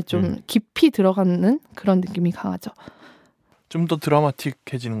표현에 좀 깊이 들어가는 그런 느낌이 강하죠. 좀 더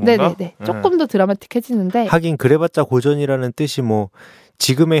드라마틱해지는 건가? 네네네. 조금 더 드라마틱해지는데 하긴 그래봤자 고전이라는 뜻이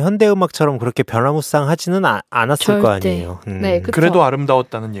지금의 현대음악처럼 그렇게 변화무쌍하지는 않았을 절대. 거 아니에요. 네, 그쵸. 그래도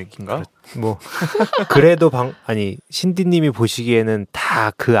아름다웠다는 얘기인가? 그래도 신디님이 보시기에는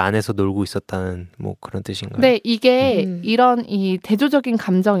다 그 안에서 놀고 있었다는 그런 뜻인가요? 네, 이게 이런 이 대조적인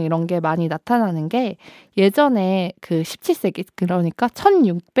감정 이런 게 많이 나타나는 게 예전에 그 17세기 그러니까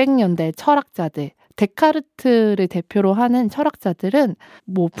 1600년대 철학자들 데카르트를 대표로 하는 철학자들은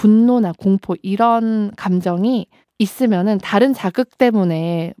분노나 공포 이런 감정이 있으면은 다른 자극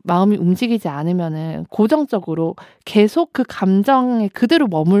때문에 마음이 움직이지 않으면은 고정적으로 계속 그 감정에 그대로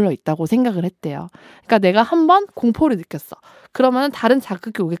머물러 있다고 생각을 했대요. 그러니까 내가 한번 공포를 느꼈어. 그러면은 다른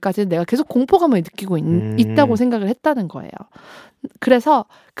자극이 오기까지는 내가 계속 공포감을 느끼고 있다고 생각을 했다는 거예요. 그래서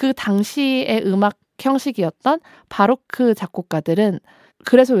그 당시의 음악 형식이었던 바로크 작곡가들은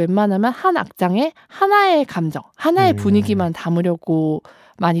그래서 웬만하면 한 악장에 하나의 감정, 하나의 분위기만 담으려고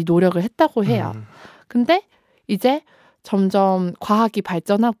많이 노력을 했다고 해요. 근데 이제 점점 과학이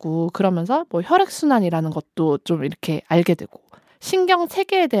발전하고 그러면서 뭐 혈액순환이라는 것도 좀 이렇게 알게 되고 신경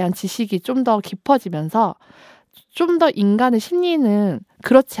체계에 대한 지식이 좀 더 깊어지면서 좀 더 인간의 심리는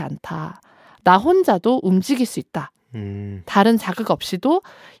그렇지 않다. 나 혼자도 움직일 수 있다. 다른 자극 없이도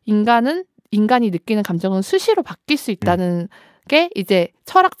인간이 느끼는 감정은 수시로 바뀔 수 있다는 게 이제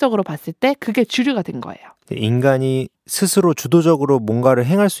철학적으로 봤을 때 그게 주류가 된 거예요. 인간이 스스로 주도적으로 뭔가를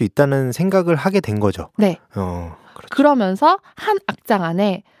행할 수 있다는 생각을 하게 된 거죠. 네. 그렇죠. 그러면서 한 악장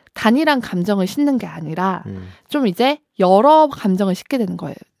안에 단일한 감정을 싣는 게 아니라 좀 이제 여러 감정을 싣게 되는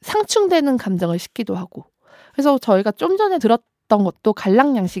거예요. 상충되는 감정을 싣기도 하고. 그래서 저희가 좀 전에 들었던 것도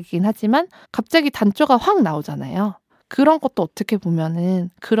갈락양식이긴 하지만 갑자기 단조가 확 나오잖아요. 그런 것도 어떻게 보면은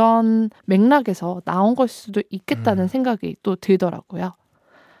그런 맥락에서 나온 걸 수도 있겠다는 생각이 또 들더라고요.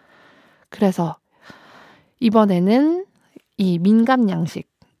 그래서 이번에는 이 민감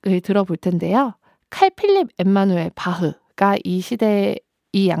양식을 들어볼 텐데요. 칼 필립 엠마누엘 바흐가 이 시대의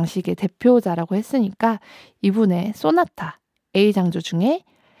이 양식의 대표자라고 했으니까 이분의 소나타 A장조 중에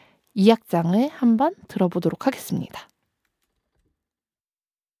 2악장을 한번 들어보도록 하겠습니다.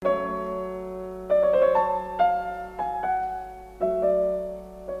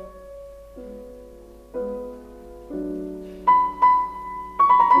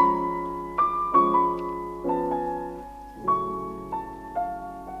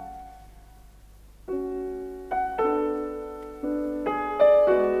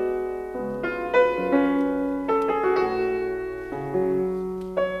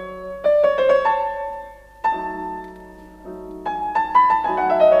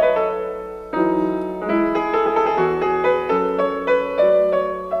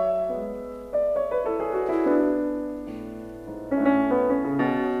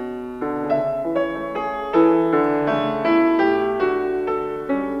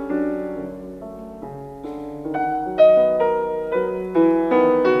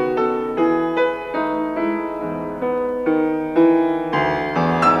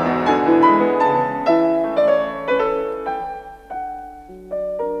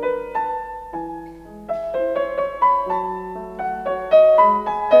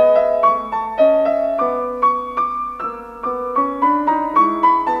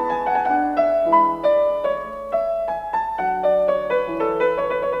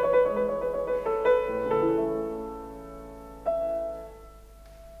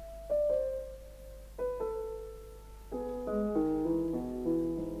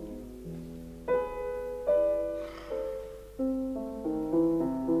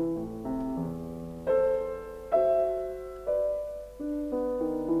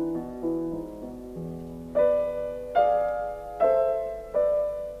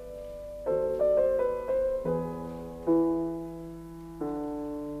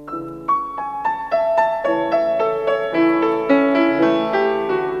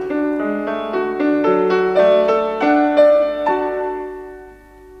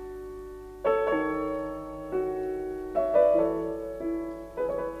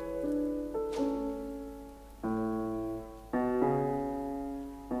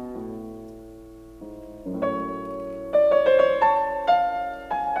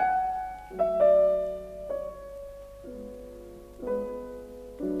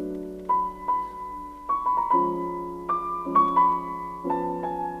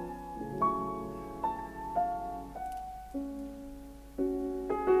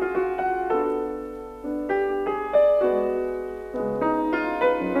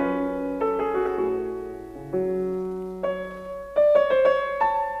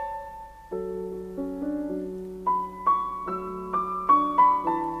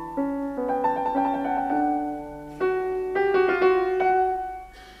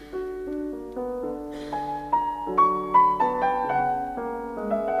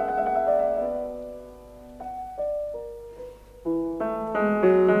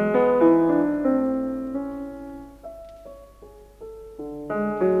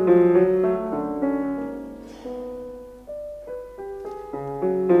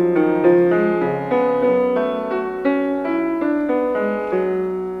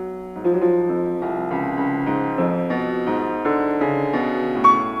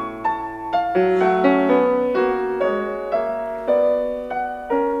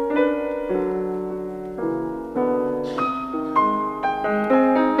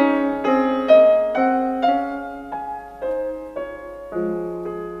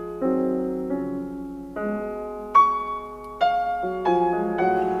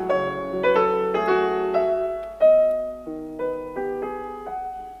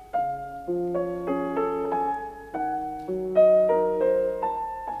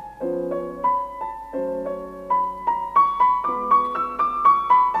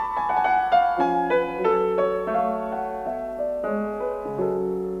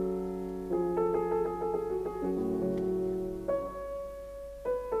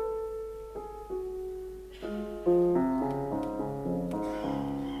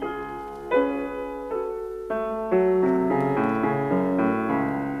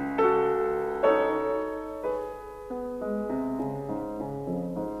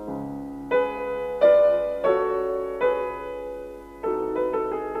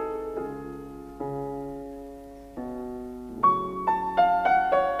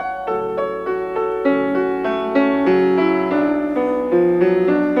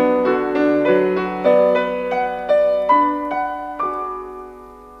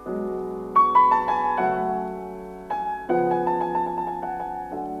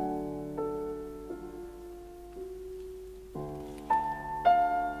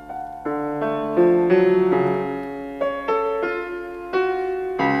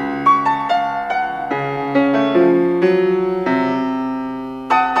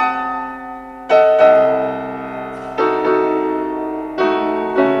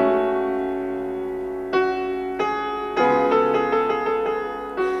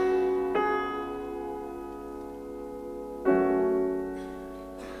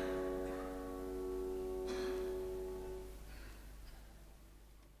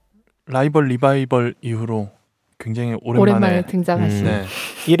 라이벌 리바이벌 이후로 굉장히 오랜만에 등장하신 네.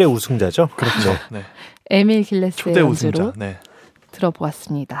 1회 우승자죠? 그렇죠. 네. 에밀 길레스의 초대 연주로 우승자. 네.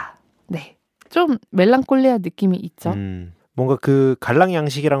 들어보았습니다. 네, 좀 멜랑콜리한 느낌이 있죠. 뭔가 그 갈랑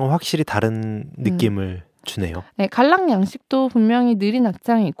양식이랑은 확실히 다른 느낌을 주네요. 네, 갈랑 양식도 분명히 느린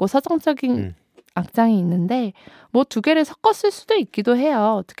악장이 있고 서정적인 악장이 있는데 뭐 두 개를 섞었을 수도 있기도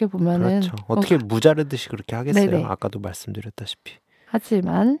해요. 어떻게 보면은 그렇죠. 어떻게 무자르듯이 그렇게 하겠어요. 네네. 아까도 말씀드렸다시피.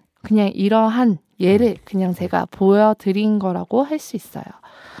 하지만 그냥 이러한 예를 그냥 제가 보여드린 거라고 할 수 있어요.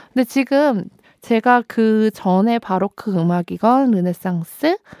 근데 지금 제가 그 전에 바로크 음악이건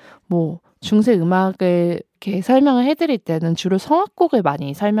르네상스, 뭐 중세 음악을 이렇게 설명을 해드릴 때는 주로 성악곡을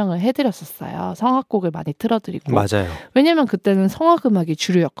많이 설명을 해드렸었어요. 성악곡을 많이 틀어드리고. 맞아요. 왜냐면 그때는 성악 음악이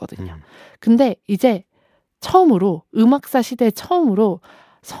주류였거든요. 근데 이제 처음으로 음악사 시대 처음으로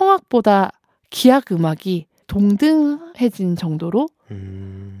성악보다 기악 음악이 동등해진 정도로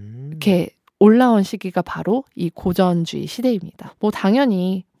이렇게 올라온 시기가 바로 이 고전주의 시대입니다. 뭐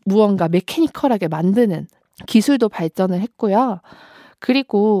당연히 무언가 메케니컬하게 만드는 기술도 발전을 했고요.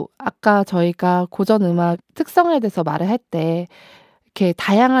 그리고 아까 저희가 고전 음악 특성에 대해서 말을 할 때 이렇게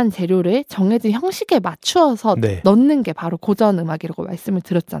다양한 재료를 정해진 형식에 맞추어서 네. 넣는 게 바로 고전 음악이라고 말씀을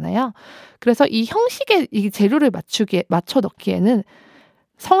드렸잖아요. 그래서 이 형식에 이 재료를 맞춰 넣기에는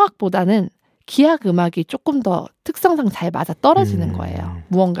성악보다는 기악 음악이 조금 더 특성상 잘 맞아 떨어지는 거예요.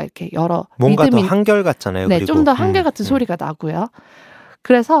 무언가 이렇게 여러 뭔가 리듬이, 더 한결 같잖아요. 네, 그리고 좀 더 한결같은 소리가 나고요.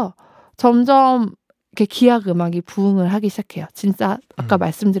 그래서 점점 이렇게 기악 음악이 부흥을 하기 시작해요. 진짜 아까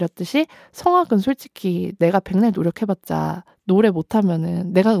말씀드렸듯이 성악은 솔직히 내가 백날 노력해봤자 노래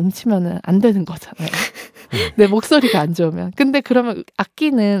못하면은 내가 음치면은 안 되는 거잖아요. 내 목소리가 안 좋으면. 근데 그러면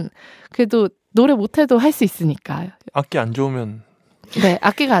악기는 그래도 노래 못해도 할 수 있으니까. 악기 안 좋으면 네,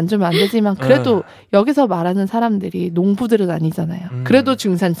 악기가 안 좋으면 안 되지만 그래도 여기서 말하는 사람들이 농부들은 아니잖아요. 그래도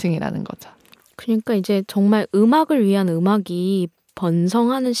중산층이라는 거죠. 그러니까 이제 정말 음악을 위한 음악이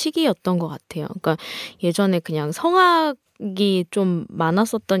번성하는 시기였던 것 같아요. 그러니까 예전에 그냥 성악이 좀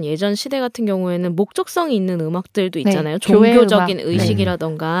많았었던 예전 시대 같은 경우에는 목적성이 있는 음악들도 있잖아요. 네, 종교적인 음악.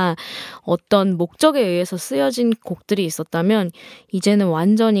 의식이라던가 어떤 목적에 의해서 쓰여진 곡들이 있었다면 이제는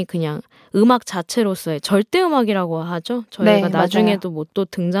완전히 그냥 음악 자체로서의 절대음악이라고 하죠. 저희가 네, 나중에도 뭐 또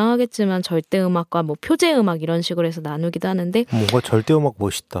등장하겠지만 절대음악과 뭐 표제음악 이런 식으로 해서 나누기도 하는데 뭔가 절대음악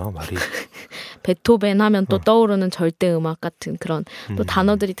멋있다 말이. 베토벤 하면 또 떠오르는 절대음악 같은 그런 또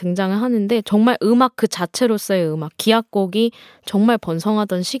단어들이 등장을 하는데 정말 음악 그 자체로서의 음악, 기악곡이 정말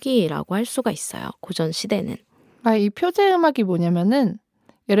번성하던 시기라고 할 수가 있어요. 고전 시대는. 이 표제음악이 뭐냐면은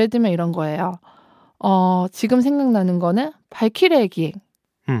예를 들면 이런 거예요. 지금 생각나는 거는 발키리의 기행.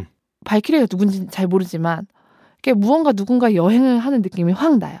 발키리가 누군지 잘 모르지만 무언가 누군가 여행을 하는 느낌이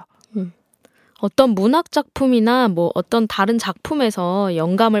확 나요. 어떤 문학 작품이나 뭐 어떤 다른 작품에서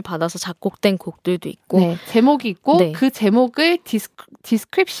영감을 받아서 작곡된 곡들도 있고 네, 제목이 있고 네. 그 제목을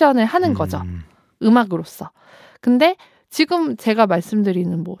디스크립션을 하는 거죠. 음악으로서. 근데 지금 제가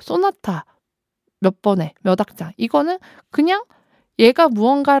말씀드리는 뭐 소나타 몇 번에 몇 악장 이거는 그냥 얘가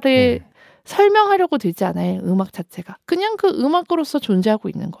무언가를 설명하려고 되지 않아요. 음악 자체가. 그냥 그 음악으로서 존재하고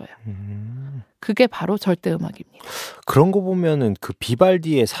있는 거예요. 그게 바로 절대음악입니다. 그런 거 보면은 그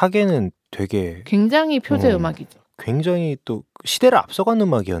비발디의 사계는 되게 굉장히 표제음악이죠. 굉장히 또 시대를 앞서간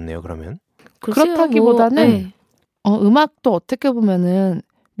음악이었네요. 그러면 그렇다기보다는 음악도 어떻게 보면은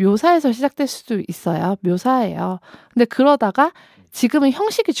묘사에서 시작될 수도 있어요. 묘사예요. 근데 그러다가 지금은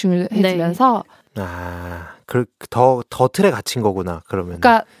형식이 중요해지면서 더 틀에 갇힌 거구나. 그러면.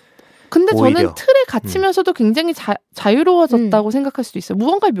 그러니까 근데 오히려. 저는 틀에 갇히면서도 굉장히 자유로워졌다고 생각할 수도 있어요.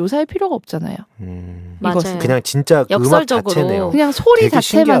 무언가를 묘사할 필요가 없잖아요. 맞아요. 그냥 진짜 그 음악 자체네요. 그냥 소리 자체만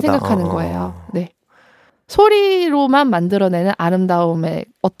신기하다. 생각하는 거예요. 네. 소리로만 만들어내는 아름다움에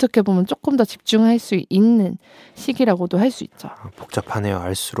어떻게 보면 조금 더 집중할 수 있는 시기라고도 할 수 있죠. 복잡하네요.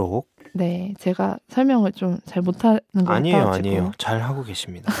 알수록. 네, 제가 설명을 좀 잘 못하는 것 같아가지고. 아니에요. 잘 하고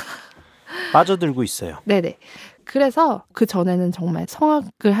계십니다. 빠져들고 있어요. 네네. 그래서 그 전에는 정말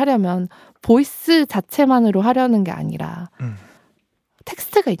성악을 하려면 보이스 자체만으로 하려는 게 아니라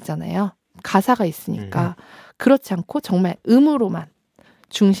텍스트가 있잖아요. 가사가 있으니까 그렇지 않고 정말 음으로만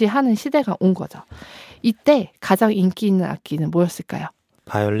중시하는 시대가 온 거죠. 이때 가장 인기 있는 악기는 뭐였을까요?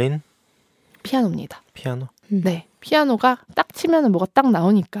 바이올린? 피아노입니다. 피아노? 네. 피아노가 딱 치면은 뭐가 딱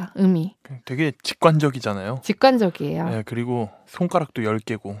나오니까 음이. 되게 직관적이잖아요. 직관적이에요. 네, 그리고 손가락도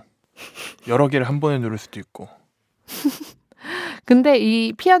 10개고 여러 개를 한 번에 누를 수도 있고. 근데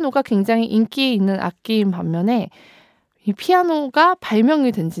이 피아노가 굉장히 인기 있는 악기인 반면에 이 피아노가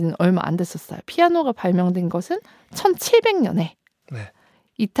발명이 된 지는 얼마 안 됐었어요. 피아노가 발명된 것은 1700년에 네.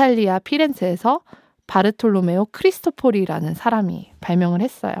 이탈리아 피렌체에서 바르톨로메오 크리스토포리라는 사람이 발명을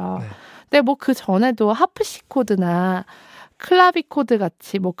했어요. 네. 근데 뭐 그 전에도 하프시코드나 클라비코드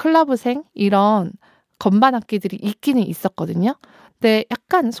같이 뭐 클라브생 이런 건반 악기들이 있기는 있었거든요. 근데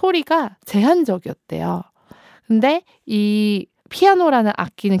약간 소리가 제한적이었대요. 근데 이 피아노라는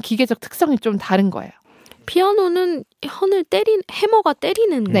악기는 기계적 특성이 좀 다른 거예요. 피아노는 해머가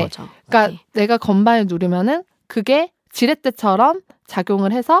때리는 네. 거죠. 그러니까 네. 내가 건반을 누르면은 그게 지렛대처럼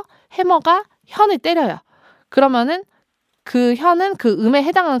작용을 해서 해머가 현을 때려요. 그러면은 그 현은 그 음에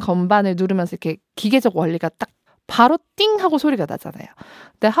해당하는 건반을 누르면서 이렇게 기계적 원리가 딱 바로 띵 하고 소리가 나잖아요.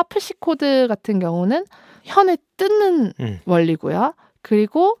 근데 하프시코드 같은 경우는 현을 뜯는 원리고요.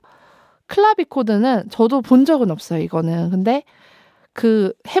 그리고 클라비코드는 저도 본 적은 없어요, 이거는. 근데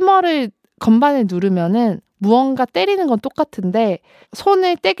그 해머를 건반을 누르면은 무언가 때리는 건 똑같은데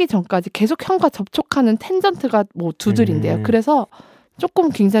손을 떼기 전까지 계속 현과 접촉하는 텐전트가 뭐 두들인데요. 그래서 조금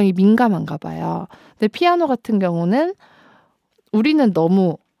굉장히 민감한가 봐요. 근데 피아노 같은 경우는 우리는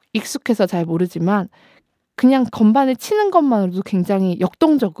너무 익숙해서 잘 모르지만 그냥 건반을 치는 것만으로도 굉장히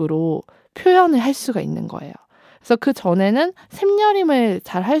역동적으로 표현을 할 수가 있는 거예요. 그래서 그 전에는 샘여림을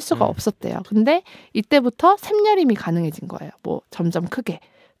잘 할 수가 없었대요. 근데 이때부터 샘여림이 가능해진 거예요. 뭐 점점 크게,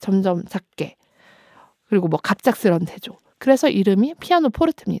 점점 작게, 그리고 뭐 갑작스런 대조. 그래서 이름이 피아노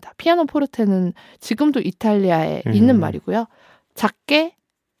포르테입니다. 피아노 포르테는 지금도 이탈리아에 있는 말이고요. 작게,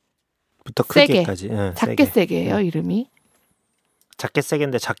 부터 세게, 크게까지. 응, 작게 세게예요, 이름이. 작게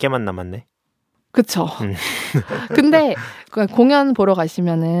세게인데 작게만 남았네. 그쵸. 근데 공연 보러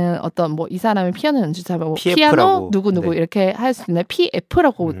가시면은 어떤 뭐 이 사람이 피아노 연주자면 뭐 피아노 누구누구 네. 이렇게 할 수 있는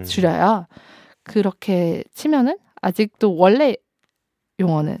PF라고 줄여요. 그렇게 치면은 아직도 원래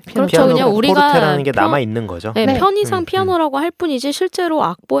용어는 그렇죠. 그냥 우리가 포르테라는 게 남아 있는 거죠. 네, 편의상 피아노라고 할 뿐이지 실제로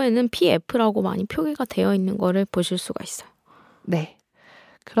악보에는 PF라고 많이 표기가 되어 있는 거를 보실 수가 있어요. 네,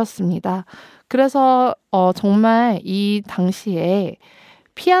 그렇습니다. 그래서 정말 이 당시에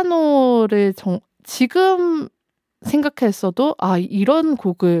피아노를 지금 생각했어도 아 이런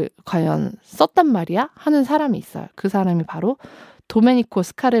곡을 과연 썼단 말이야? 하는 사람이 있어요. 그 사람이 바로 도메니코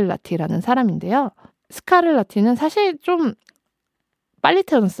스카렐라티라는 사람인데요. 스카렐라티는 사실 좀 빨리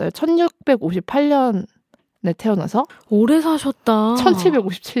태어났어요. 1658년에 태어나서 오래 사셨다.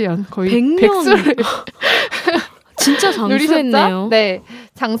 1757년 거의 100년. 백수를 진짜 장수했네요. 네,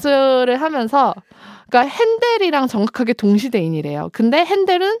 장수를 하면서 그러니까 핸델이랑 정확하게 동시대인이래요. 근데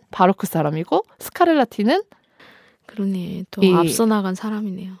핸델은 바로크 사람이고 스카렐라티는 그러네. 또 앞서 나간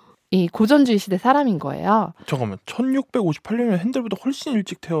사람이네요. 이 고전주의 시대 사람인 거예요. 잠깐만, 1658년에 핸델보다 훨씬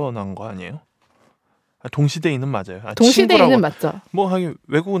일찍 태어난 거 아니에요? 동시대인은 맞아요. 동시대인은 맞죠. 뭐 하긴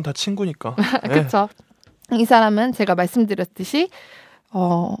외국은 다 친구니까. 그렇죠. 이 사람은 제가 말씀드렸듯이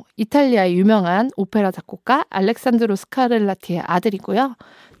이탈리아의 유명한 오페라 작곡가 알렉산드로 스카렐라티의 아들이고요.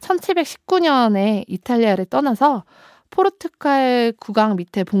 1719년에 이탈리아를 떠나서 포르투갈 국왕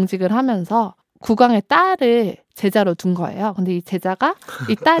밑에 봉직을 하면서 국왕의 딸을 제자로 둔 거예요. 근데 이 제자가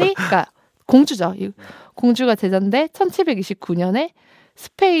이 딸이 그러니까 공주죠. 공주가 제자인데 1729년에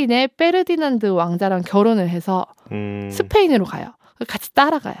스페인의 페르디난드 왕자랑 결혼을 해서 스페인으로 가요. 같이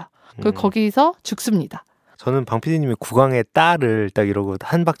따라가요. 그리고 거기서 죽습니다. 저는 방피디님이 국왕의 딸을 딱 이러고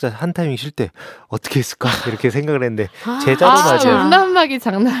한 박자 한 타이밍 쉴 때 어떻게 했을까 이렇게 생각을 했는데 제자로 맞아요. 음란막이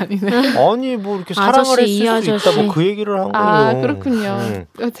장난 아니네. 아니 뭐 이렇게 사랑을 했을 수 있다 뭐 그 얘기를 한 거예요. 아 그렇군요.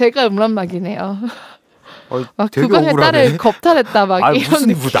 제가 음란막이네요. 막 되게 국왕의 억울하네. 딸을 겁탈했다 막 이런 무슨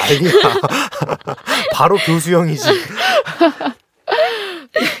느낌. 뭐 난리야. 바로 교수형이지.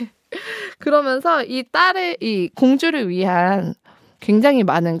 그러면서 이 공주를 위한 굉장히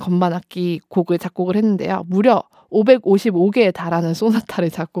많은 건반 악기 곡을 작곡을 했는데요. 무려 555개에 달하는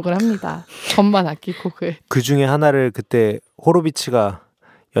소나타를 작곡을 합니다. 건반 악기 곡을. 그 중에 하나를 그때 호로비츠가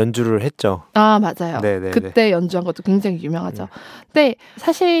연주를 했죠. 아 맞아요. 네네네. 그때 연주한 것도 굉장히 유명하죠. 근데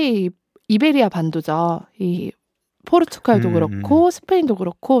사실 이베리아 반도죠. 이 포르투갈도 그렇고 스페인도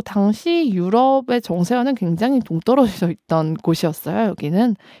그렇고 당시 유럽의 정세와는 굉장히 동떨어져 있던 곳이었어요.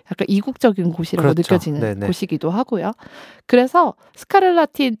 여기는 약간 이국적인 곳이라고 그렇죠. 느껴지는 네네. 곳이기도 하고요. 그래서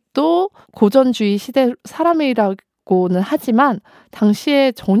스카렐라티도 고전주의 시대 사람이라고는 하지만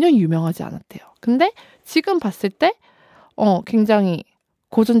당시에 전혀 유명하지 않았대요. 근데 지금 봤을 때 굉장히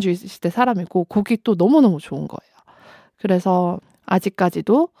고전주의 시대 사람이고 곡이 또 너무너무 좋은 거예요. 그래서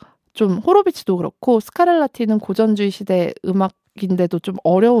아직까지도 좀 호로비츠도 그렇고 스카렐라티는 고전주의 시대 음악인데도 좀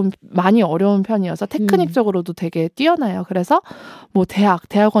많이 어려운 편이어서 테크닉적으로도 되게 뛰어나요. 그래서 뭐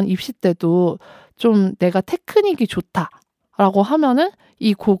대학원 입시 때도 좀 내가 테크닉이 좋다라고 하면은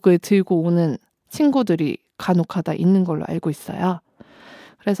이 곡을 들고 오는 친구들이 간혹가다 있는 걸로 알고 있어요.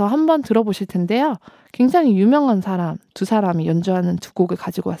 그래서 한번 들어보실 텐데요. 굉장히 유명한 사람, 두 사람이 연주하는 두 곡을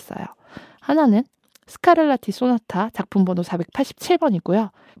가지고 왔어요. 하나는 스카를라티 소나타 작품 번호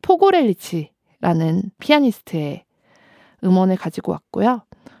 487번이고요. 포고렐리치라는 피아니스트의 음원을 가지고 왔고요.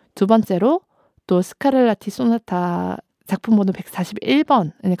 두 번째로 또 스카를라티 소나타 작품 번호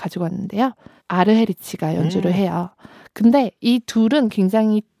 141번을 가지고 왔는데요. 아르헤리치가 연주를 해요. 근데 이 둘은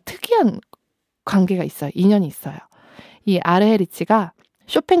굉장히 특이한 관계가 있어요. 인연이 있어요. 이 아르헤리치가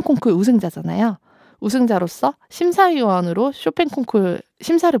쇼팽 콩쿠르 우승자잖아요. 우승자로서 심사위원으로 쇼팽 콩쿠르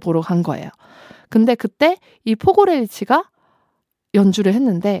심사를 보러 간 거예요. 근데 그때 이 포고렐리치가 연주를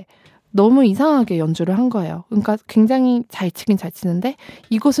했는데 너무 이상하게 연주를 한 거예요. 그러니까 굉장히 잘 치긴 잘 치는데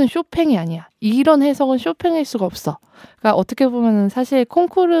이것은 쇼팽이 아니야. 이런 해석은 쇼팽일 수가 없어. 그러니까 어떻게 보면 사실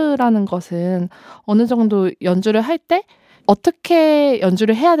콩쿠르라는 것은 어느 정도 연주를 할 때 어떻게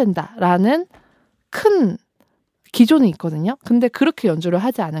연주를 해야 된다라는 큰 기존이 있거든요. 근데 그렇게 연주를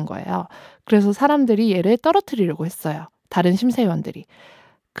하지 않은 거예요. 그래서 사람들이 얘를 떨어뜨리려고 했어요. 다른 심사위원들이.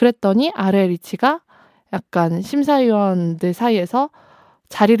 그랬더니 아르헤리치가 약간 심사위원들 사이에서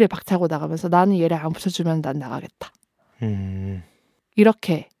자리를 박차고 나가면서 나는 얘를 안 붙여주면 난 나가겠다.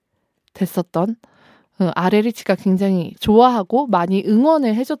 이렇게 됐었던 아르헤리치가 굉장히 좋아하고 많이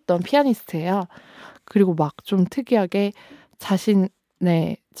응원을 해줬던 피아니스트예요. 그리고 막 좀 특이하게 자신의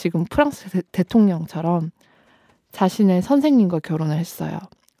지금 프랑스 대통령처럼 자신의 선생님과 결혼을 했어요.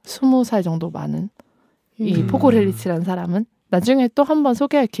 20살 정도 많은 이 포고렐리치라는 사람은 나중에 또 한번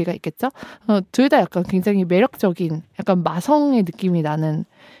소개할 기회가 있겠죠? 둘 다 약간 굉장히 매력적인 약간 마성의 느낌이 나는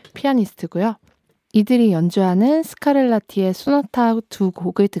피아니스트고요. 이들이 연주하는 스카를라티의 소나타 두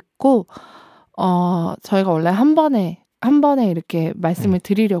곡을 듣고 저희가 원래 한 번에 이렇게 말씀을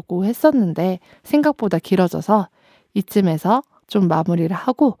드리려고 했었는데 생각보다 길어져서 이쯤에서 좀 마무리를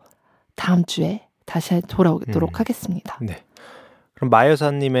하고 다음 주에 다시 돌아오도록 하겠습니다. 네. 그럼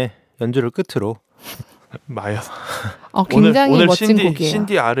마여사님의 연주를 끝으로 마여사. 굉장히 오늘 멋진 곡이에요.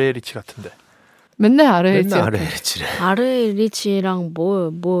 신디 아르헤리치 같은데. 맨날 아르헤리치. 맨날 아르헤리치를. 아르헤리치랑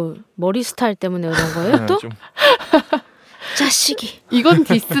뭐 머리 스타일 때문에 그런 거예요? 또? 좀. 자식이. 이건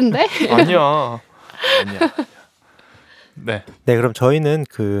디스인데? 아니야. 네. 네, 그럼 저희는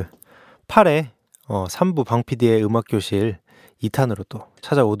그 8회 3부 방피디의 음악교실 2탄으로 또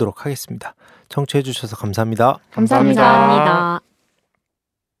찾아오도록 하겠습니다. 청취해 주셔서 감사합니다. 감사합니다. 감사합니다.